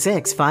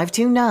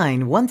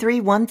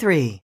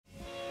 706-529-1313.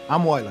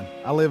 I'm Waylon.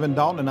 I live in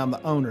Dalton, and I'm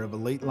the owner of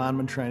Elite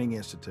Lineman Training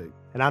Institute.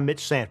 And I'm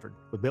Mitch Sanford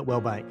with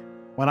Bitwell Bank.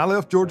 When I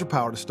left Georgia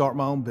Power to start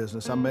my own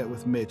business, I met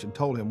with Mitch and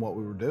told him what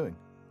we were doing.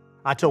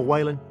 I told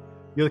Waylon,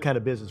 you're the kind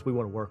of business we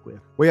want to work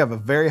with. We have a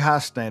very high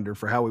standard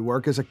for how we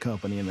work as a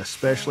company and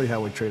especially how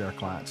we treat our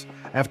clients.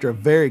 After a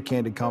very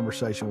candid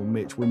conversation with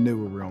Mitch, we knew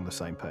we were on the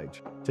same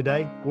page.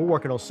 Today, we're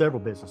working on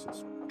several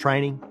businesses,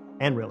 training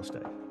and real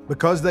estate.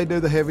 Because they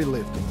do the heavy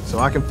lifting, so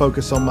I can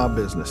focus on my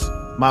business.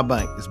 My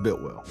bank is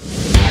built well.